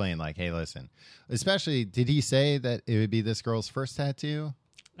you explain, like, hey, listen, especially, did he say that it would be this girl's first tattoo?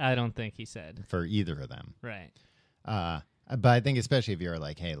 I don't think he said. For either of them. Right. But I think especially if you're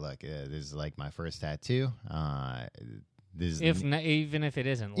like, hey, look, this is like my first tattoo. Even if it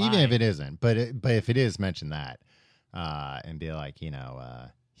isn't lying. Even if it isn't. But if it is, mention that. And be like,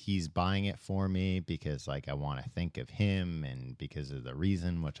 he's buying it for me because, like, I want to think of him and because of the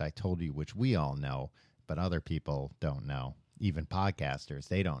reason, which I told you, which we all know, but other people don't know. Even podcasters,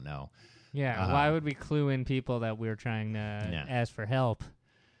 they don't know. Yeah, why would we clue in people that we're trying to ask for help?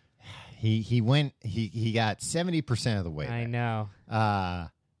 He got 70% of the way there. I know.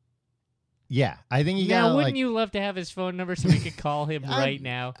 Yeah, I think he got. Now, wouldn't you love to have his phone number so we could call him right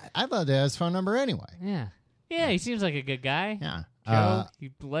now? I'd love to have his phone number anyway. Yeah, he seems like a good guy. Yeah. Joe,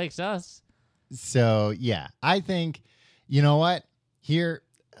 he likes us. So, yeah, I think, you know what? Here,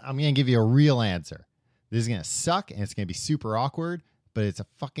 I'm going to give you a real answer. This is going to suck, and it's going to be super awkward, but it's a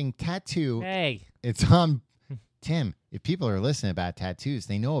fucking tattoo. Hey. It's on... Tim, if people are listening about tattoos,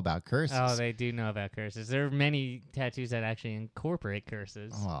 they know about curses. Oh, they do know about curses. There are many tattoos that actually incorporate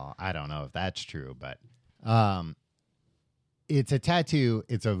curses. Well, I don't know if that's true, but it's a tattoo.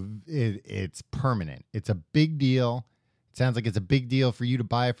 It's permanent. It's a big deal. It sounds like it's a big deal for you to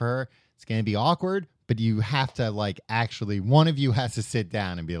buy it for her. It's going to be awkward, but you have to, like, actually, one of you has to sit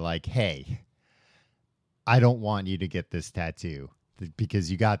down and be like, hey, I don't want you to get this tattoo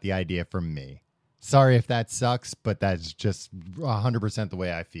because you got the idea from me. Sorry if that sucks, but that's just 100% the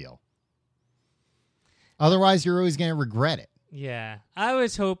way I feel. Otherwise, you're always going to regret it. Yeah. I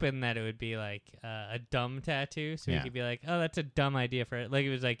was hoping that it would be like a dumb tattoo, so you could be like, oh, that's a dumb idea for it. Like, it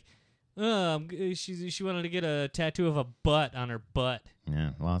was like, She wanted to get a tattoo of a butt on her butt.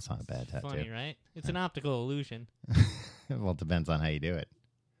 Yeah, well, it's not a bad tattoo. Funny, right? It's an optical illusion. Well, it depends on how you do it.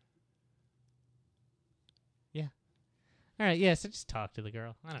 Yeah. All right, yeah, so just talk to the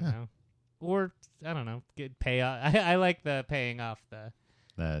girl. I don't know. Or, I don't know, pay off. I like the paying off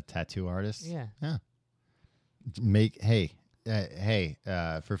The tattoo artist? Yeah. Yeah.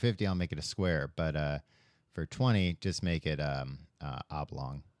 For 50, I'll make it a square, but for 20, just make it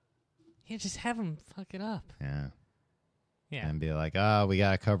oblong. Yeah, just have him fuck it up. Yeah. Yeah. And be like, oh, we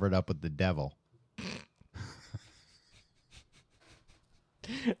got to cover it up with the devil.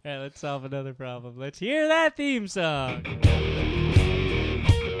 All right, let's solve another problem. Let's hear that theme song.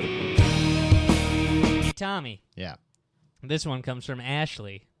 Hey, Tommy. Yeah. This one comes from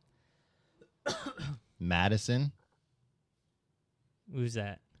Ashley. Madison. Who's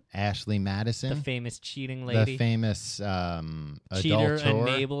that? Ashley Madison. The famous cheating lady. The famous cheater, adulterer.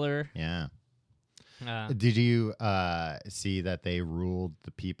 enabler. Yeah. Did you see that they ruled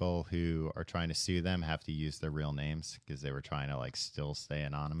the people who are trying to sue them have to use their real names because they were trying to still stay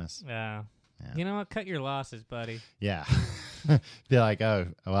anonymous? Yeah. Yeah. You know what? Cut your losses, buddy. Yeah. Be like, oh,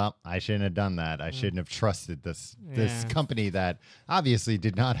 well, I shouldn't have done that. I shouldn't have trusted this company that obviously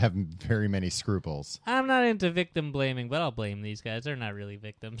did not have very many scruples. I'm not into victim blaming, but I'll blame these guys. They're not really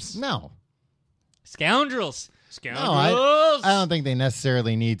victims. No. Scoundrels. Scoundrels. No, I don't think they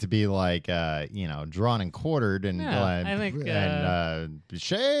necessarily need to be drawn and quartered and I think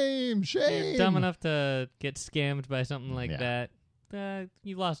shame. You're dumb enough to get scammed by something like that.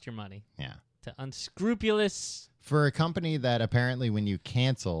 You lost your money. Yeah. To unscrupulous. For a company that apparently when you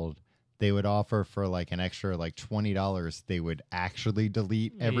canceled, they would offer for an extra $20, they would actually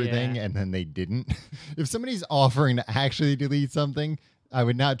delete everything and then they didn't. If somebody's offering to actually delete something, I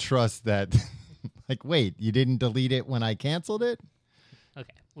would not trust that. Wait, you didn't delete it when I canceled it?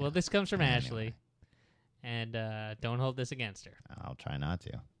 Okay. Well, this comes from Ashley. And don't hold this against her. I'll try not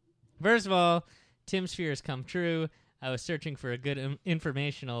to. First of all, Tim's fears come true. I was searching for a good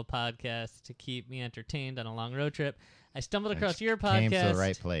informational podcast to keep me entertained on a long road trip. I stumbled across your podcast. Came to the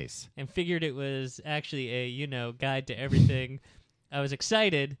right place. And figured it was actually a, guide to everything. I was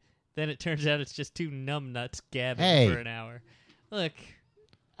excited. Then it turns out it's just two numbnuts gabbing for an hour. Look,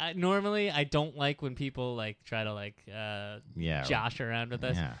 normally I don't like when people try to josh around with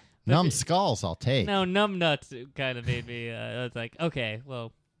us. Yeah. Numbskulls, I'll take. No, numbnuts kind of made me. I was like, okay,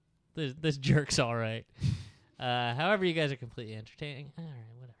 well, this jerk's all right. However, you guys are completely entertaining. All right,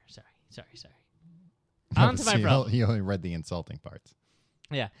 whatever. Sorry. On to my problem. You only read the insulting parts.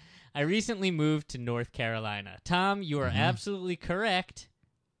 Yeah. I recently moved to North Carolina. Tom, you are absolutely correct.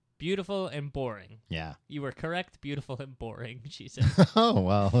 Beautiful and boring. Yeah. You were correct, beautiful, and boring, she said. Oh,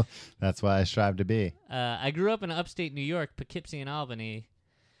 well, that's what I strive to be. I grew up in upstate New York, Poughkeepsie and Albany.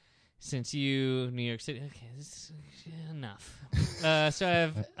 Since New York City. Okay, this is enough. So I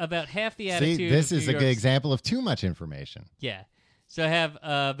have about half the attitude. See, this of is New a good York example of too much information. Yeah. So I have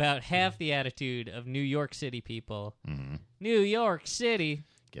about half the attitude of New York City people. Mm-hmm. New York City.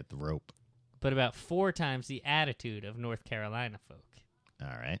 Get the rope. But about 4 times the attitude of North Carolina folk.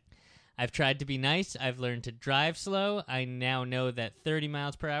 All right. I've tried to be nice. I've learned to drive slow. I now know that 30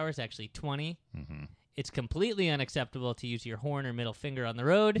 miles per hour is actually 20. Mm-hmm. It's completely unacceptable to use your horn or middle finger on the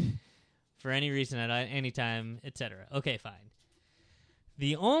road for any reason at any time, etc. Okay, fine.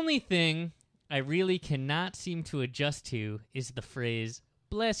 The only thing I really cannot seem to adjust to is the phrase,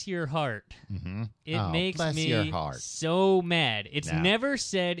 bless your heart. Mm-hmm. It makes bless me your heart. so mad. It's never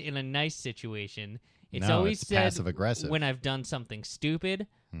said in a nice situation. It's always said passive-aggressive. when I've done something stupid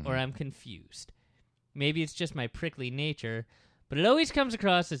or I'm confused. Maybe it's just my prickly nature, but it always comes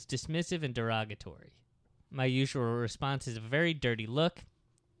across as dismissive and derogatory. My usual response is a very dirty look.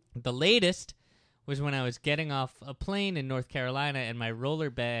 The latest was when I was getting off a plane in North Carolina and my roller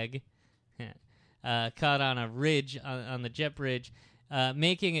bag caught on a ridge, on the jet bridge,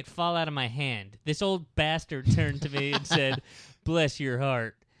 making it fall out of my hand. This old bastard turned to me and said, bless your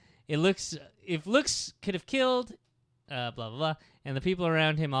heart. If looks could have killed, blah, blah, blah, and the people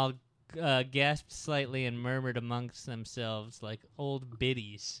around him all gasped slightly and murmured amongst themselves like old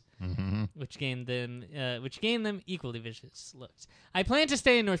biddies. Mm-hmm. Which gained them equally vicious looks. I plan to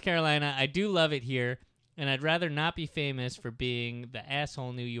stay in North Carolina. I do love it here, and I'd rather not be famous for being the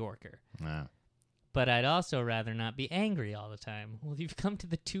asshole New Yorker. Wow. But I'd also rather not be angry all the time. Well, you've come to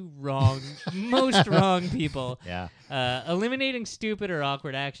the two most wrong people. Yeah. Eliminating stupid or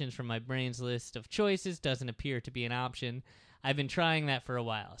awkward actions from my brain's list of choices doesn't appear to be an option. I've been trying that for a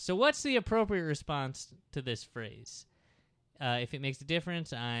while. So what's the appropriate response to this phrase? If it makes a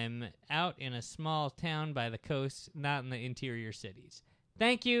difference, I'm out in a small town by the coast, not in the interior cities.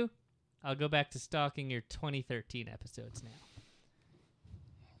 Thank you. I'll go back to stalking your 2013 episodes now.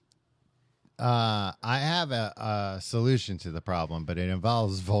 I have a solution to the problem, but it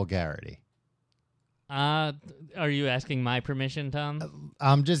involves vulgarity. Are you asking my permission, Tom?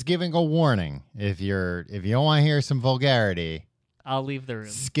 I'm just giving a warning. If you don't want to hear some vulgarity, I'll leave the room.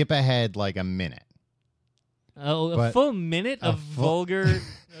 skip ahead like a minute. Oh, a But full minute of vulgar.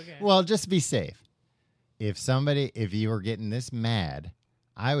 Okay. Well, just to be safe. If you were getting this mad,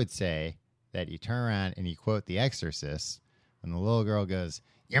 I would say that you turn around and you quote The Exorcist when the little girl goes,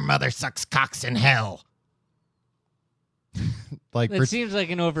 "Your mother sucks cocks in hell." It seems like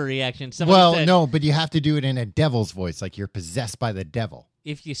an overreaction. Somebody said, no, but you have to do it in a devil's voice, like you're possessed by the devil.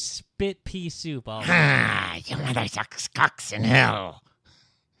 if you spit pea soup, I'll. Ah, your mother sucks cocks in hell.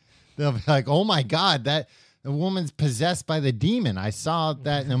 They'll be like, "Oh my God, the woman's possessed by the demon. I saw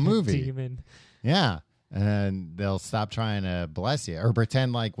that in a movie." Demon. Yeah. And they'll stop trying to bless you or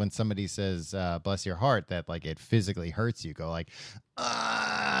pretend like when somebody says, bless your heart, that like it physically hurts you. Go like,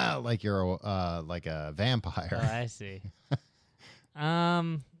 ah, like you're like a vampire. Oh, I see.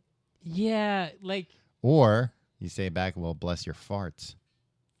 Yeah, like Or you say back, well, bless your farts.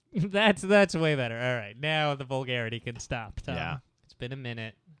 that's way better. All right, now the vulgarity can stop. Tom. Yeah. It's been a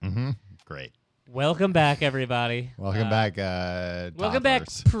minute. Mm-hmm. Great. Welcome back, everybody. Welcome back, Welcome back,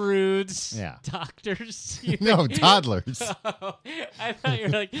 toddlers. prudes. Yeah. Doctors. You No, think- toddlers. Oh, I thought you were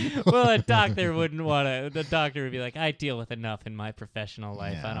like, well, a doctor wouldn't want to. The doctor would be like, I deal with enough in my professional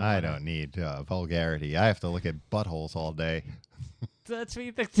life. Yeah, I I don't. don't need vulgarity. I have to look at buttholes all day. That's what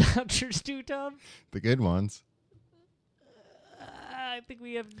you think doctors do, Tom. The good ones. I think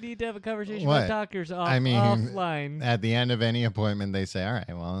we need to have a conversation What? about doctors At offline. the end of any appointment, they say, all right,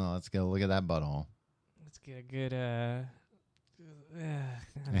 well, let's go look at that butthole. Let's get a good.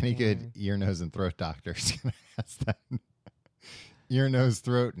 Any good ear, nose, and throat doctor's going to ask that. Ear, nose,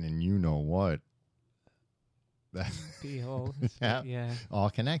 throat, and you know what. Beehole. Yeah. Yeah. All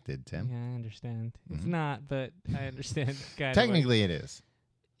connected, Tim. Yeah, I understand. It's Mhm. not, but I understand. Kind Technically, it is.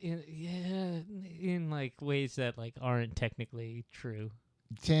 in like ways that like aren't technically true.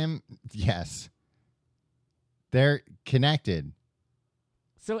 Tim, yes. They're connected.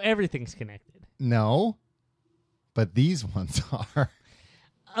 So everything's connected. No, but these ones are.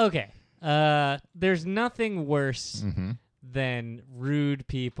 Okay. There's nothing worse Mm-hmm. than rude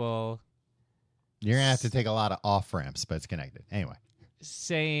people You're going to have to take a lot of off ramps, but it's connected. Anyway,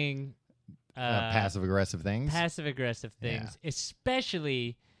 saying passive aggressive things passive aggressive things,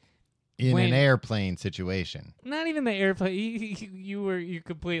 especially in when- an airplane situation. not even the airplane. You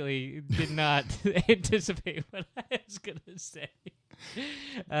completely did not anticipate what I was gonna say.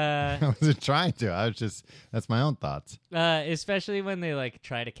 I wasn't trying to. I was just, that's my own thoughts. Especially when they like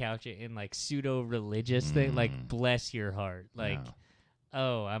try to couch it in like pseudo religious thing, like bless your heart, like. No.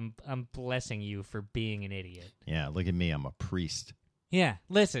 Oh, I'm blessing you for being an idiot. Yeah, look at me. I'm a priest. Yeah,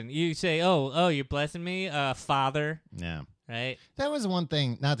 listen, you say, oh, you're blessing me, Father, Yeah. right? That was one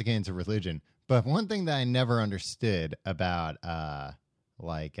thing, not to get into religion, but one thing that I never understood about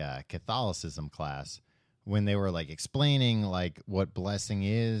Catholicism class when they were like explaining like what blessing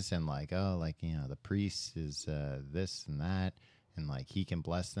is and like, oh, like, you know, the priest is this and that and like he can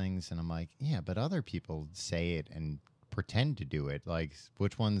bless things. And I'm like, yeah, but other people say it and pretend to do it. Like,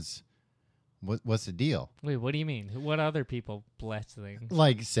 which one's what's the deal? Wait, what do you mean? What other people bless things?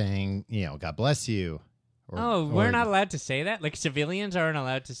 Like saying, you know, God bless you. Or, We're or- not allowed to say that? Like civilians aren't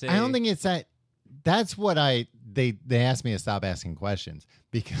allowed to say I don't think it's that. That's what they asked me to stop asking questions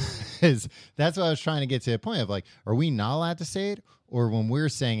because that's what I was trying to get to the point of like, are we not allowed to say it? Or when we're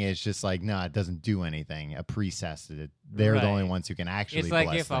saying it, it's just like, no, it doesn't do anything. A priest has to. They're the Right. only ones who can actually It's like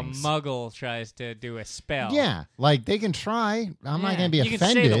bless if things. a muggle tries to do a spell. Yeah, like they can try. I'm not Yeah. going to be you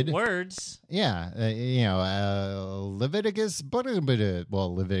offended. can say the words. Yeah, you know, Leviticus,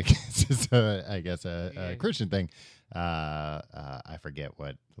 well, Leviticus is, I guess, a Yeah. Christian thing. I forget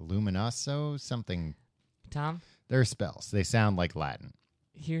what, Luminoso, something. Tom, They're spells. They sound like Latin.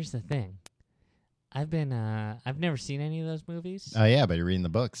 here's the thing. I've never seen any of those movies. Oh, yeah, but you're reading the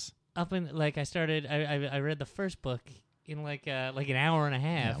books. Up in like I read the first book in like an hour and a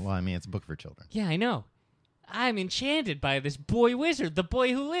half. Yeah, well, I mean, it's a book for children. Yeah, I know. I'm enchanted by this boy wizard, the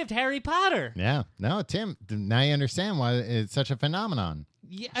boy who lived, Harry Potter. Yeah. No, Tim, now you understand why it's such a phenomenon.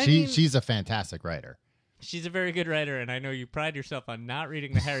 Yeah, I mean, She's a fantastic writer. she's a very good writer, and I know you pride yourself on not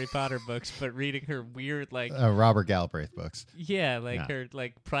reading the Harry Potter books, but reading her weird, like, Robert Galbraith books. yeah, like Yeah. her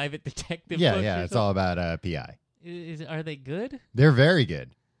like private detective. Yeah, books yeah, or it's something. all about PI. Are they good? They're very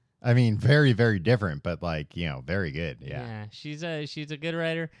good. I mean, very, very different, but like, you know, very good. Yeah. She's a good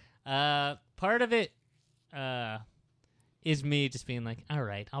writer. Part of it, is me just being like, all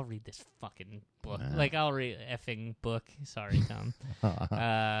right, I'll read this fucking book. Yeah. Like, I'll read effing book. Sorry, Tom.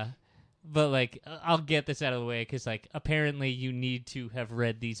 But, like, I'll get this out of the way because, like, apparently you need to have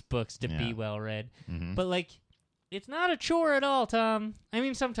read these books to be well read. Mm-hmm. But, like, it's not a chore at all, Tom. I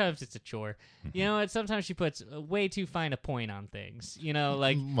mean, sometimes it's a chore. Mm-hmm. You know, sometimes she puts way too fine a point on things. You know,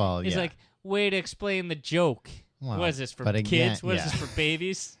 like, well, it's yeah. like, way to explain the joke. Well, What is this, for but again, kids? What is yeah. this, for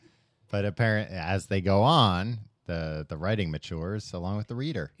babies? But apparently, as they go on, the writing matures along with the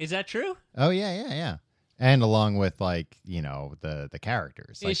reader. Is that true? Oh yeah. And along with, like, you know, the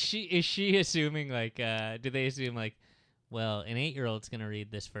characters. Like, Is she assuming, like, do they assume, like, well, an 8-year-old's going to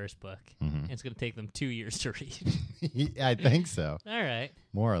read this first book, and it's going to take them 2 years to read? I think so. All right.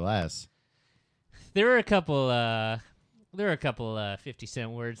 More or less. There are a couple 50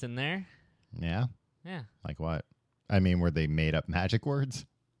 Cent words in there. Yeah. Yeah. Like what? I mean, were they made up magic words?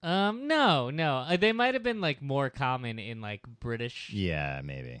 No. They might have been, like, more common in, like, British Yeah,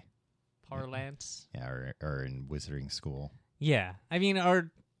 maybe. parlance. Yeah, or in wizarding school. Yeah. I mean,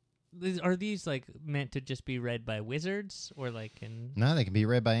 are these, like, meant to just be read by wizards, or, like, in... No, they can be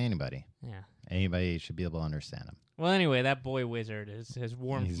read by anybody. Yeah. Anybody should be able to understand them. Well, anyway, that boy wizard has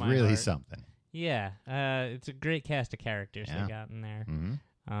warmed He's my really heart. something. Yeah. It's a great cast of characters Yeah. they got in there.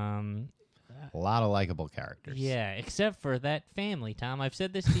 Mm-hmm. A lot of likable characters. Yeah, except for that family, Tom. I've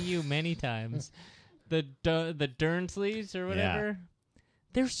said this to you many times. The Durnsleys or whatever.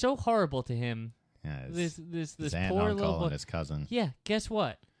 They're so horrible to him. Yeah, This his aunt, poor uncle, little boy. and his cousin. Yeah, guess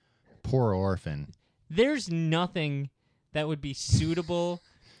what? Poor orphan. There's nothing that would be suitable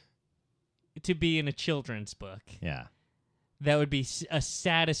to be in a children's book Yeah. that would be a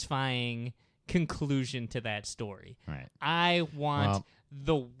satisfying conclusion to that story. Right. I want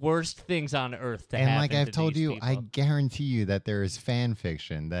the worst things on earth to And happen like I've to told these you, people. I guarantee you that there is fan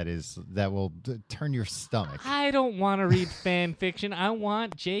fiction that will turn your stomach. I don't want to read fan fiction. I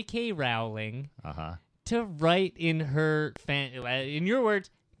want J.K. Rowling Uh-huh. to write in her, in your words,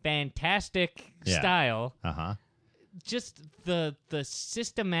 fantastic Yeah. style, Uh-huh. just the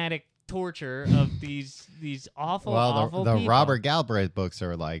systematic torture of these awful, Well, awful the people. Robert Galbraith books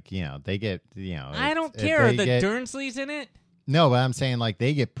are like, you know, they get, you know. I don't if care. they The get- Durnsleys in it? No, but I'm saying, like,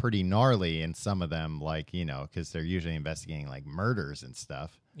 they get pretty gnarly in some of them, like, you know, because they're usually investigating, like, murders and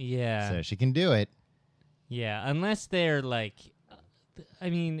stuff. Yeah. So she can do it. Yeah, unless they're like,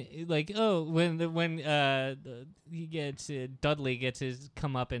 I mean, like, oh, when he gets Dudley gets his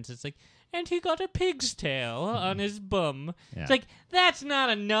comeuppance, it's like, and he got a pig's tail on his bum. Yeah. It's like, that's not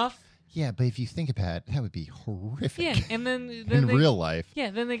enough. Yeah, but if you think about it, that would be horrific. Yeah, and then in they, real life. Yeah,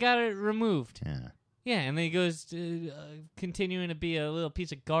 then they got it removed. Yeah. Yeah, and then he goes to, continuing to be a little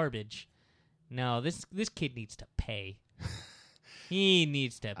piece of garbage. No, this kid needs to pay. He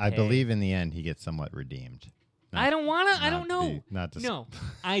needs to pay. I believe in the end he gets somewhat redeemed. I don't want to. I Not don't know. not to No,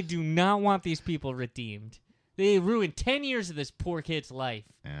 I do not want these people redeemed. They ruined 10 years of this poor kid's life.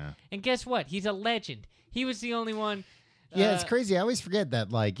 Yeah. And guess what? He's a legend. He was the only one. Yeah, it's crazy. I always forget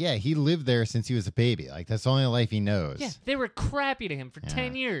that, like, yeah, he lived there since he was a baby. Like, that's the only life he knows. Yeah, they were crappy to him for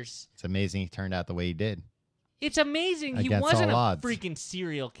 10 years. It's amazing he turned out the way he did. It's amazing he Against wasn't a all odds. freaking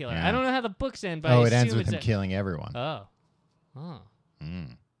serial killer. Yeah. I don't know how the books end, but Oh, I it ends assume with it's him killing everyone. Oh.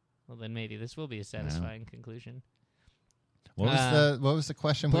 Mm. Well, then maybe this will be a satisfying conclusion. What was the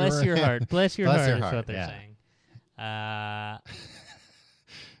question? Bless we were your heart. Bless your Bless heart your is heart, what they're yeah. saying.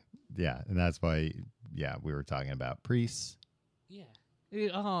 Yeah, and that's why. Yeah, we were talking about priests. Yeah.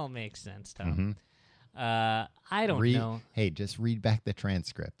 It all makes sense, Tom. Mhm. I don't know. Hey, just read back the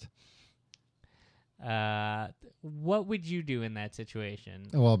transcript. What would you do in that situation?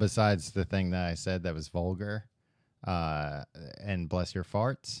 Well, besides the thing that I said that was vulgar, and bless your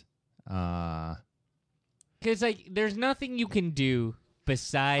farts. Because like, there's nothing you can do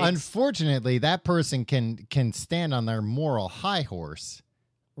besides. Unfortunately, that person can stand on their moral high horse.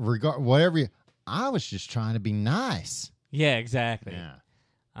 Whatever. I was just trying to be nice. Yeah, exactly. Yeah.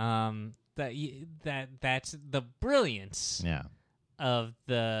 That's the brilliance Yeah. of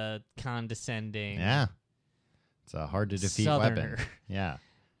the condescending. Yeah. It's a hard to defeat Southerner. weapon. Yeah.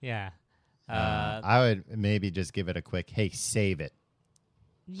 Yeah. I would maybe just give it a quick, hey, save it.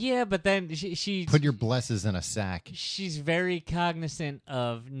 Yeah, but then she Put your blesses in a sack. she's very cognizant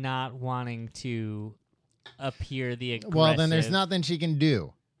of not wanting to appear the aggressive. Well, then there's nothing she can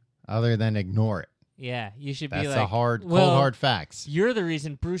do other than ignore it. Yeah, you should That's be like, the cold, well, hard facts. You're the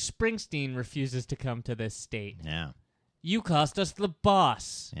reason Bruce Springsteen refuses to come to this state. Yeah. You cost us the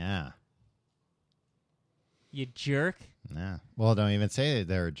boss, Yeah. you jerk. Yeah. Well, don't even say that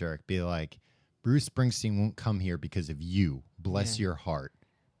they're a jerk. Be like, Bruce Springsteen won't come here because of you. Bless Yeah. your heart.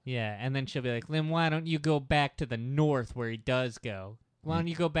 Yeah, and then she'll be like, Lim, why don't you go back to the north where he does go? Why don't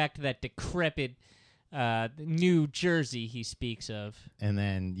you go back to that decrepit New Jersey he speaks of? And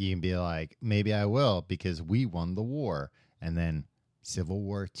then you can be like, maybe I will because we won the war. And then Civil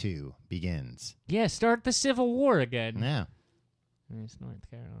War II begins. Yeah, start the Civil War again. Yeah. It's North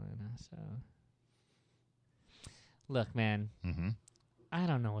Carolina, so... Look, man, Mm-hmm. I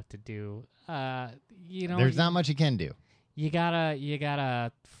don't know what to do. There's not much you can do. You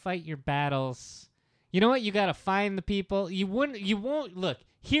gotta fight your battles. You know what? You gotta find the people. You won't look.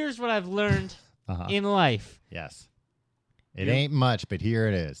 Here's what I've learned in life. Yes. It ain't much, but here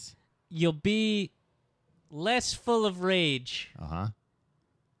it is. You'll be less full of rage Uh-huh.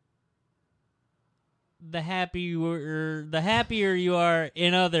 the happier you are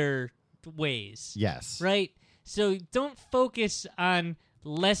in other ways. Yes. Right? So don't focus on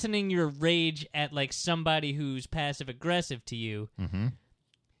lessening your rage at like somebody who's passive aggressive to you. Mm-hmm.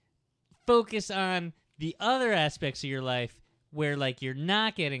 Focus on the other aspects of your life where like you're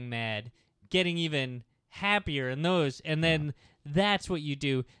not getting mad, getting even happier in those, and then that's what you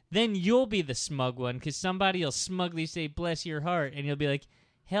do. Then you'll be the smug one because somebody will smugly say bless your heart, and you'll be like,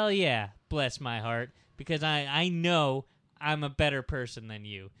 hell yeah, bless my heart, because I know I'm a better person than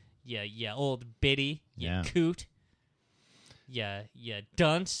you. Yeah, old biddy, you coot. Yeah,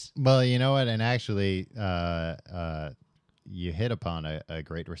 dunce. Well, you know what? And actually, you hit upon a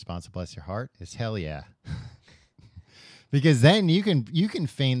great response to bless your heart is hell yeah. Because then you can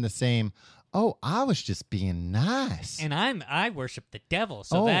feign the same, oh, I was just being nice. And I worship the devil,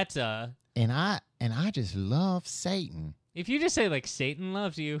 so that's and I just love Satan. If you just say like Satan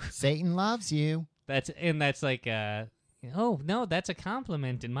loves you. Satan loves you. That's like oh, no, that's a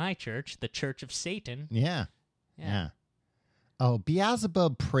compliment in my church, the Church of Satan. Yeah. Oh,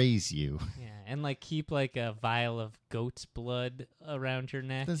 Beelzebub praise you. Yeah, and like keep like a vial of goat's blood around your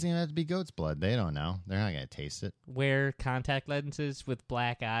neck. Doesn't even have to be goat's blood. They don't know. They're not going to taste it. Wear contact lenses with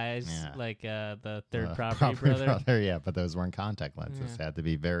black eyes, like the third property brother. brother. Yeah, but those weren't contact lenses. They had to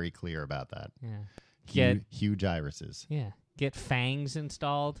be very clear about that. Yeah. Huge irises. Yeah. Get fangs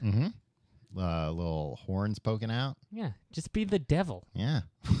installed. Mm-hmm. Little horns poking out. Yeah. Just be the devil. Yeah.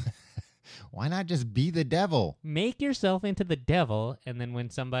 Why not just be the devil? Make yourself into the devil, and then when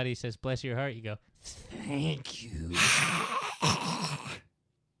somebody says bless your heart, you go, thank you.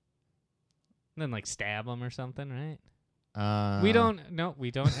 Then like stab them or something, right? We don't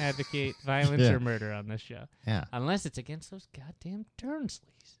advocate violence or murder on this show. Yeah. Unless it's against those goddamn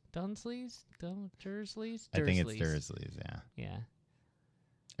Dursleys. Dursleys? I think it's Dursleys, yeah. Yeah.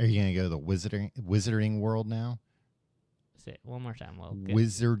 Are you going to go to the wizarding world now? Say it one more time. Well,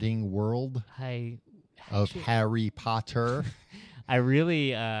 Wizarding world of Harry Potter. I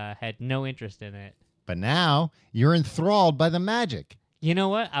really had no interest in it. But now you're enthralled by the magic. You know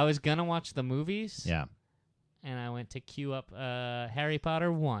what? I was going to watch the movies. Yeah. And I went to queue up Harry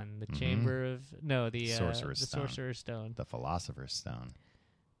Potter 1, the Chamber of... No, the Sorcerer's Stone. The Philosopher's Stone.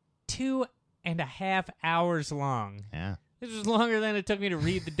 2.5 hours long. Yeah. This was longer than it took me to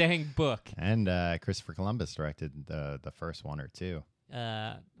read the dang book. And Christopher Columbus directed the first one or two.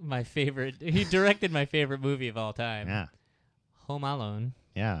 My favorite... He directed my favorite movie of all time. Yeah. Home Alone.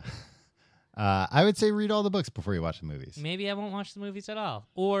 Yeah. I would say read all the books before you watch the movies. Maybe I won't watch the movies at all.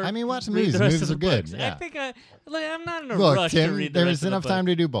 Or I mean, watch the movies. The movies are good. Yeah. I think I'm not in a Look, rush Tim, to read the rest there's enough of the time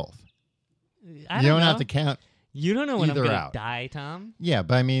to do both. You don't have to count. You don't know when I'm going to out. die, Tom. Yeah,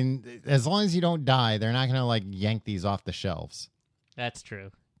 but I mean, as long as you don't die, they're not going to like yank these off the shelves. That's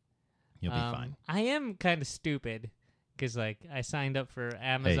true. You'll be fine. I am kind of stupid because like I signed up for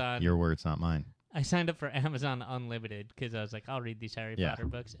Amazon. Hey, your words, not mine. I signed up for Amazon Unlimited because I was like, I'll read these Harry Potter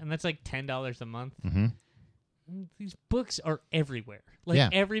books, and that's like $10 a month. Mm-hmm. These books are everywhere.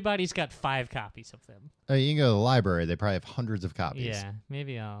 Like everybody's got 5 copies of them. Oh, you can go to the library. They probably have hundreds of copies. Yeah,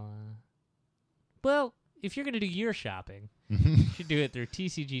 maybe I'll. Well, if you're going to do your shopping, you should do it through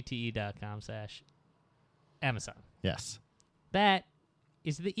tcgte.com/Amazon. Yes. That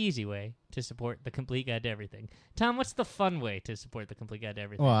is the easy way to support the Complete Guide to Everything. Tom, what's the fun way to support the Complete Guide to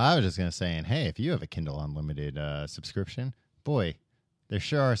Everything? Well, I was just going to say, and hey, if you have a Kindle Unlimited subscription, boy, there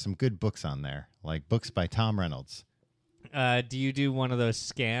sure are some good books on there, like books by Tom Reynolds. Do you do one of those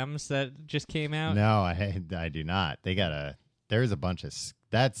scams that just came out? No, I do not. There's a bunch of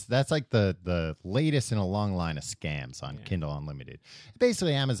that's like the latest in a long line of scams on Kindle Unlimited.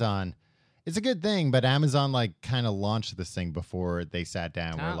 Basically, Amazon. It's a good thing, but Amazon like kind of launched this thing before they sat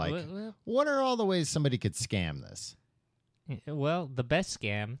down. We're like, what are all the ways somebody could scam this? Well, the best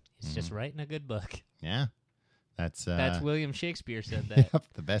scam is just writing a good book. Yeah, that's William Shakespeare said that. Yep,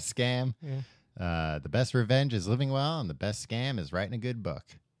 the best scam. Yeah. The best revenge is living well, and the best scam is writing a good book.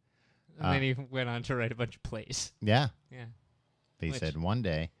 And then he went on to write a bunch of plays. Yeah. Yeah. But he Which- said one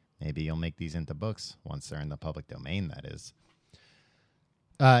day, maybe you'll make these into books once they're in the public domain, that is.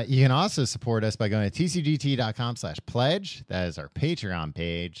 You can also support us by going to tcgt.com/pledge. That is our Patreon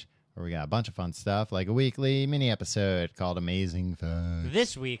page, where we got a bunch of fun stuff, like a weekly mini episode called Amazing Facts.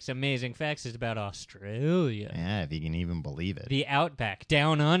 This week's Amazing Facts is about Australia. Yeah, if you can even believe it. The Outback,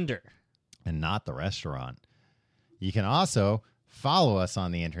 down under. And not the restaurant. You can also follow us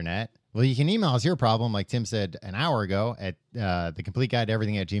on the internet. Well, you can email us your problem, like Tim said an hour ago, at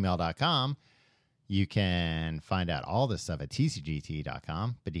thecompleteguideeverything@gmail.com. You can find out all this stuff at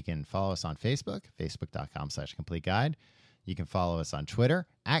tcgt.com, but you can follow us on Facebook, facebook.com/completeguide. You can follow us on Twitter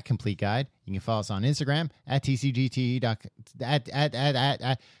at Complete Guide. You can follow us on Instagram at tcgte. At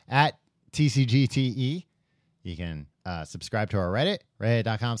tcgte. You can subscribe to our Reddit,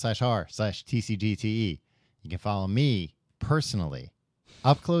 reddit.com/r/tcgte. You can follow me personally,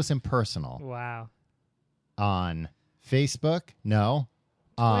 up close and personal, Wow. on Facebook,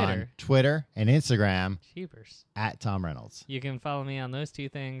 on Twitter and Instagram Cheapers. at Tom Reynolds. You can follow me on those two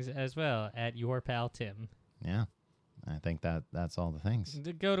things as well at Your Pal Tim. Yeah, I think that's all the things.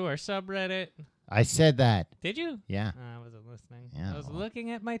 Go to our subreddit. I said that. Did you? Yeah. I wasn't listening. Yeah, I was well. looking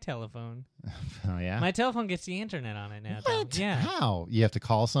at my telephone. Oh, yeah? My telephone gets the internet on it now. Tom. What? Yeah. How? You have to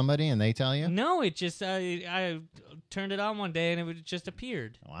call somebody and they tell you? No, it just I turned it on one day and it just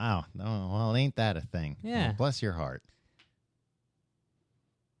appeared. Wow. No, well, ain't that a thing? Yeah. Well, bless your heart.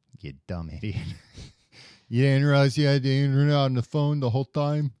 You dumb idiot. You didn't realize you had the internet on the phone the whole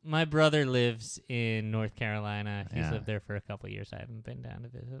time? My brother lives in North Carolina. He's Yeah. lived there for a couple years. I haven't been down to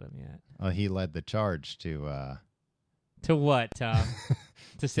visit him yet. Well, he led the charge to... To what, Tom?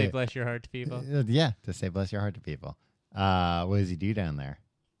 To say Yeah. bless your heart to people? Yeah, to say bless your heart to people. What does he do down there?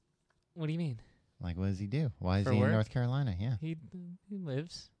 What do you mean? Like, what does he do? Why is For he work? in North Carolina? Yeah. He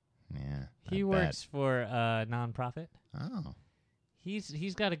lives. Yeah. He I bet. works for a nonprofit. Oh.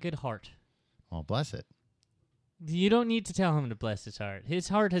 He's got a good heart. Well, bless it. You don't need to tell him to bless his heart. His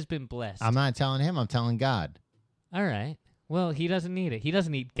heart has been blessed. I'm not telling him. I'm telling God. All right. Well, he doesn't need it. He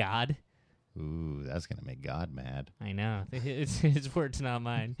doesn't need God. Ooh, that's going to make God mad. I know. It's his words, not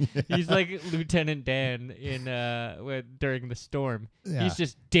mine. He's like Lieutenant Dan in during the storm. Yeah. He's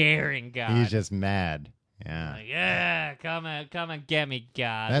just daring God. He's just mad. Yeah. like, yeah, come and get me,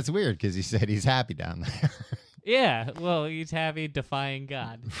 God. That's weird because he said he's happy down there. Yeah, well, he's happy defying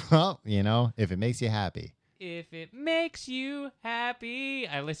God. Well, if it makes you happy. If it makes you happy.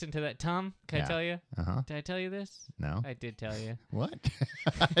 I listened to that. Tom, can Yeah. I tell you? Uh-huh. Did I tell you this? No? I did tell you. What?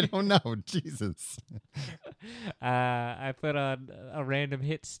 I don't know. Jesus. I put on a random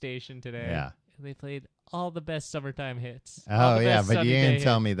hit station today. Yeah. And they played all the best summertime hits. Oh, yeah, but you didn't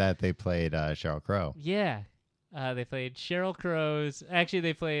tell me that they played Sheryl Crow. Yeah. They played Sheryl Crow's. Actually,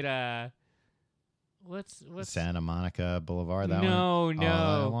 they played what's Santa Monica Boulevard, that one? No.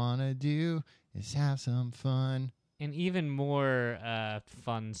 All I want to do is have some fun. An even more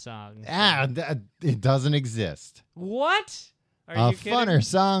fun song. It doesn't exist. What? Are A you kidding? funner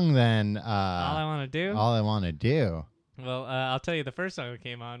song than All I Want to Do? All I Want to Do. Well, I'll tell you, the first song that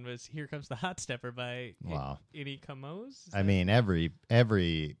came on was "Here Comes the Hot Stepper" by Wow. Eddie Camos. I mean, every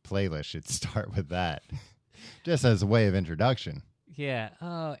playlist should start with that, just as a way of introduction. Yeah.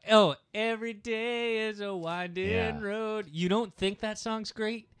 Oh, every day is a winding Yeah. road. You don't think that song's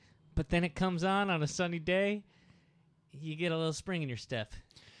great, but then it comes on a sunny day. You get a little spring in your step.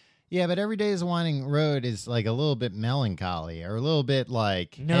 Yeah, but Every Day is a Winding Road is like a little bit melancholy or a little bit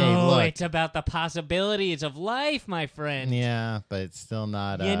like, No, hey, look. it's about the possibilities of life, my friend. Yeah, but it's still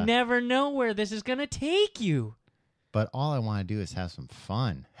not. You never know where this is going to take you. But all I want to do is have some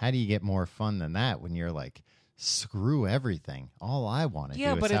fun. How do you get more fun than that when you're like, screw everything? All I want to do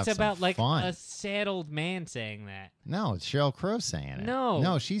Yeah, is but have it's about some like fun. a sad old man saying that. No, it's Sheryl Crow saying it.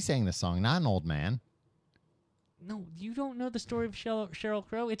 No. She's saying the song, not an old man. No, you don't know the story of Sheryl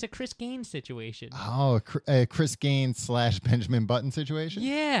Crow. It's a Chris Gaines situation. Oh, a Chris Gaines / Benjamin Button situation?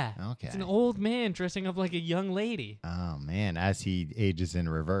 Yeah. Okay. It's an old man dressing up like a young lady. Oh, man, as he ages in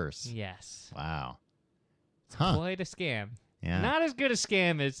reverse. Yes. Wow. It's Huh. quite a scam. Yeah. Not as good a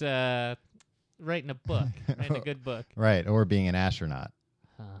scam as writing a book, writing a good book. Right, or being an astronaut.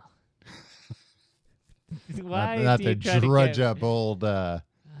 Oh. Why Not do you to try to drudge get- up old...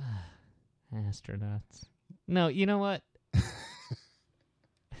 astronauts? No, you know what?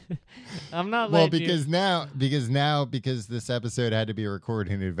 I'm not Well, letting because this episode had to be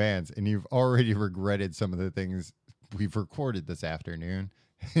recorded in advance, and you've already regretted some of the things we've recorded this afternoon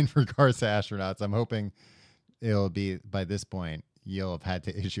in regards to astronauts. I'm hoping it'll be, by this point, you'll have had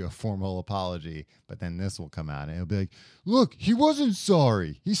to issue a formal apology, but then this will come out and it'll be like, look, he wasn't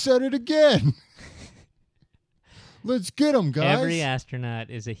sorry. He said it again. Let's get him, guys. Every astronaut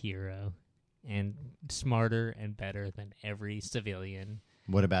is a hero and smarter and better than every civilian.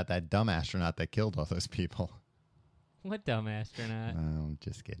 What about that dumb astronaut that killed all those people? What dumb astronaut?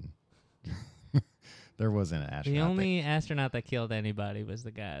 Just kidding. There wasn't an astronaut. The only astronaut that killed anybody was the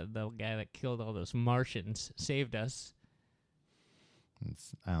guy that killed all those Martians, saved us.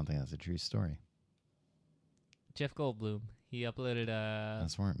 I don't think that's a true story. Jeff Goldblum. He uploaded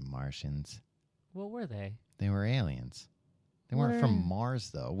Those weren't Martians. What were they? They were aliens. They weren't from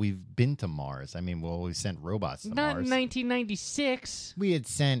Mars, though. We've been to Mars. I mean, we sent robots to Not Mars. in 1996. We had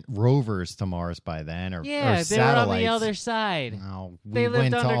sent rovers to Mars by then, or Yeah, or they were on satellites. the other side. No, we They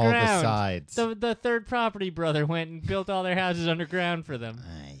lived went to all the underground. sides. The third property brother went and built all their houses underground for them.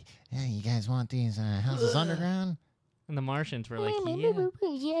 Hey, you guys want these houses underground? And the Martians were like, yeah.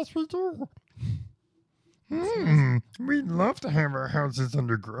 Yes, we do. We'd love to have our houses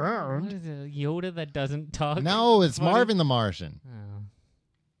underground. What is it, Yoda that doesn't talk? No, it's Funny? Marvin the Martian.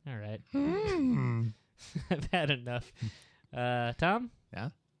 Oh. All right. I've had enough. Tom?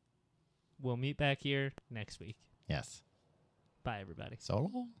 Yeah? We'll meet back here next week. Yes. Bye, everybody.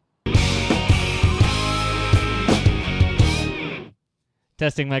 So long.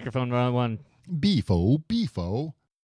 Testing microphone 1. Beefo.